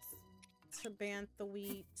butter, Tabantha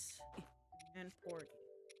wheat, and porgy.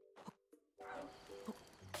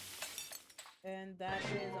 And that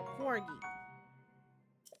is a porgy.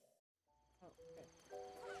 Okay.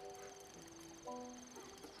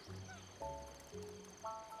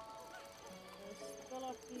 There's still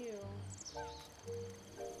a few.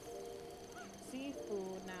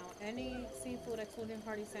 Seafood now. Any seafood excluding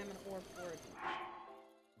hearty salmon or porgy.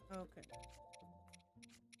 Okay.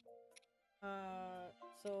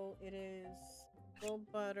 So it is goat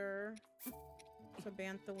butter,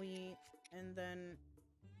 Tabantha wheat, and then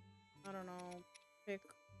I don't know, pick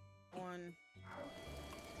one.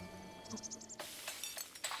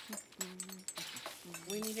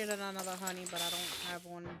 We needed another honey, but I don't have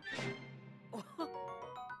one.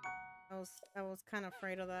 I was kind of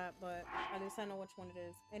afraid of that, but at least I know which one it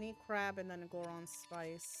is. Any crab and then a Goron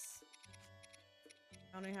spice.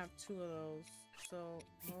 I only have 2 of those, so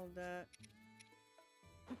hold that.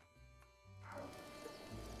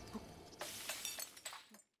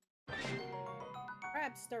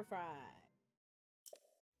 Crab stir fry.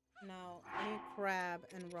 Now, any crab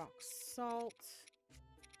and rock salt.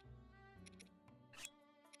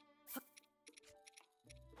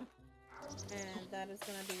 And that is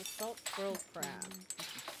gonna be salt grilled crab.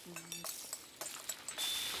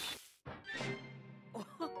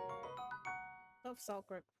 Salt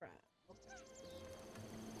grilled crab. Okay.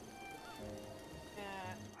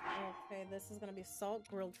 Okay, this is gonna be salt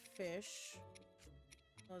grilled fish.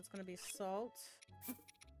 So it's gonna be salt.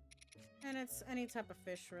 And it's any type of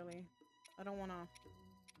fish, really. I don't wanna...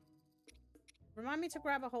 Remind me to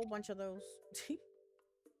grab a whole bunch of those.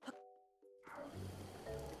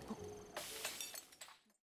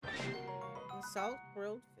 And salt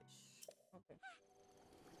grilled fish. Okay.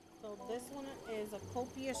 So this one is a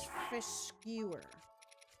copious fish skewer.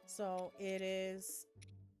 So it is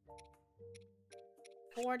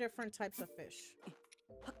 4 different types of fish.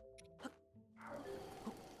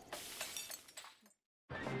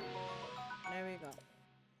 There we go.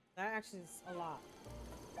 That actually is a lot.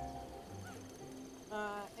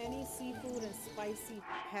 Any seafood and spicy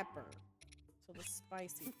pepper. So the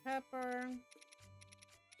spicy pepper.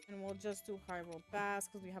 And we'll just do high roll bass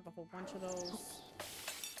because we have a whole bunch of those.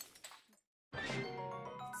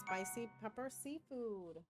 Spicy pepper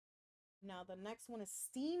seafood. Now the next one is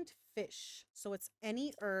steamed fish. So it's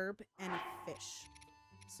any herb and fish.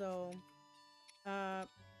 So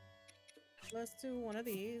let's do one of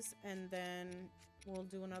these and then we'll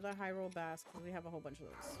do another high roll bass because we have a whole bunch of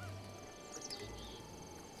those.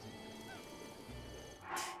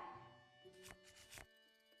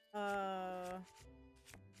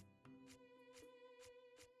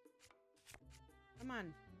 Come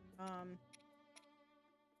on.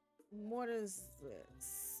 What is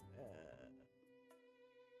this?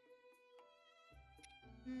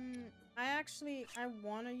 I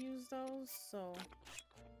want to use those, so...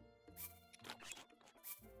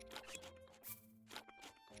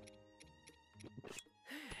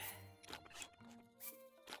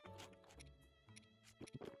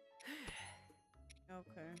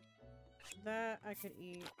 Okay. That I could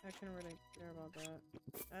eat. I can really care about that.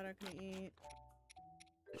 That I can eat.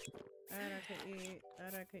 That I could eat.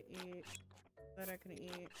 That I could eat. That I can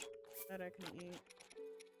eat. That I can eat.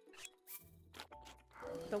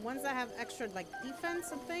 The ones that have extra, like,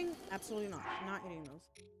 defense and thing? Absolutely not. Not eating those.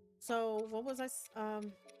 So, what was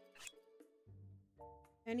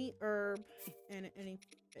any herb and any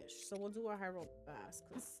fish. So, we'll do a high roll bass,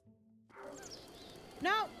 because...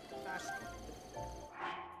 No! Gosh.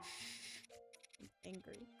 I'm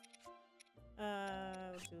angry.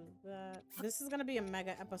 We'll do that. This is gonna be a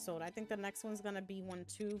mega episode. I think the next one's gonna be one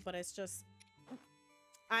too, but it's just...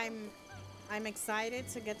 I'm excited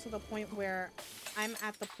to get to the point where I'm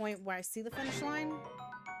at the point where I see the finish line.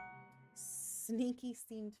 Sneaky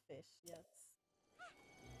steamed fish, yes.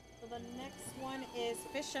 So the next one is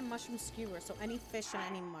fish and mushroom skewer. So any fish and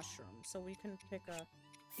any mushroom. So we can pick a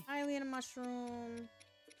Hylian mushroom.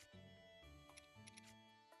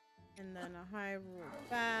 And then a Hyrule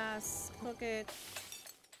bass. Cook it.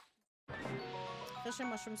 Fish and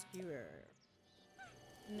mushroom skewer.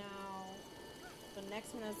 Now, the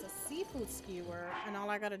next one is a seafood skewer. And all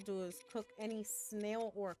I gotta do is cook any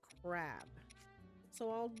snail or crab.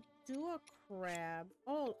 So I'll do a crab.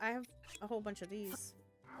 Oh, I have a whole bunch of these.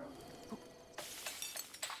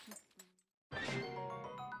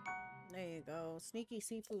 There you go. Sneaky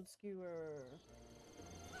seafood skewer.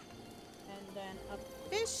 And then a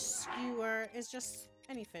fish skewer is just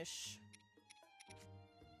any fish.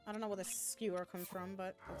 I don't know where the skewer comes from,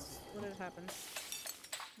 but that's what it happens.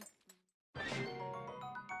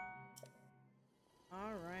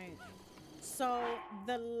 Alright. So,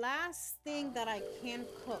 the last thing that I can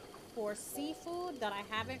cook for seafood that I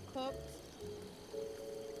haven't cooked,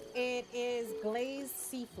 it is glazed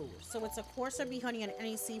seafood. So it's a coarser bee honey and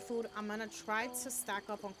any seafood. I'm gonna try to stack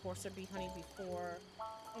up on coarser bee honey before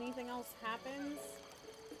anything else happens.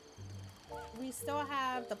 We still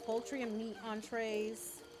have the poultry and meat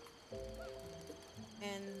entrees.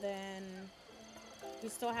 And then we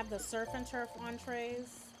still have the surf and turf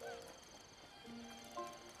entrees.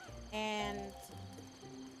 And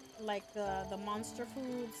like the monster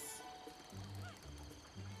foods.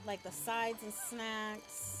 Like the sides and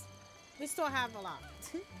snacks. We still have a lot.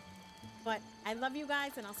 But I love you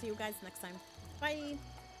guys and I'll see you guys next time. Bye.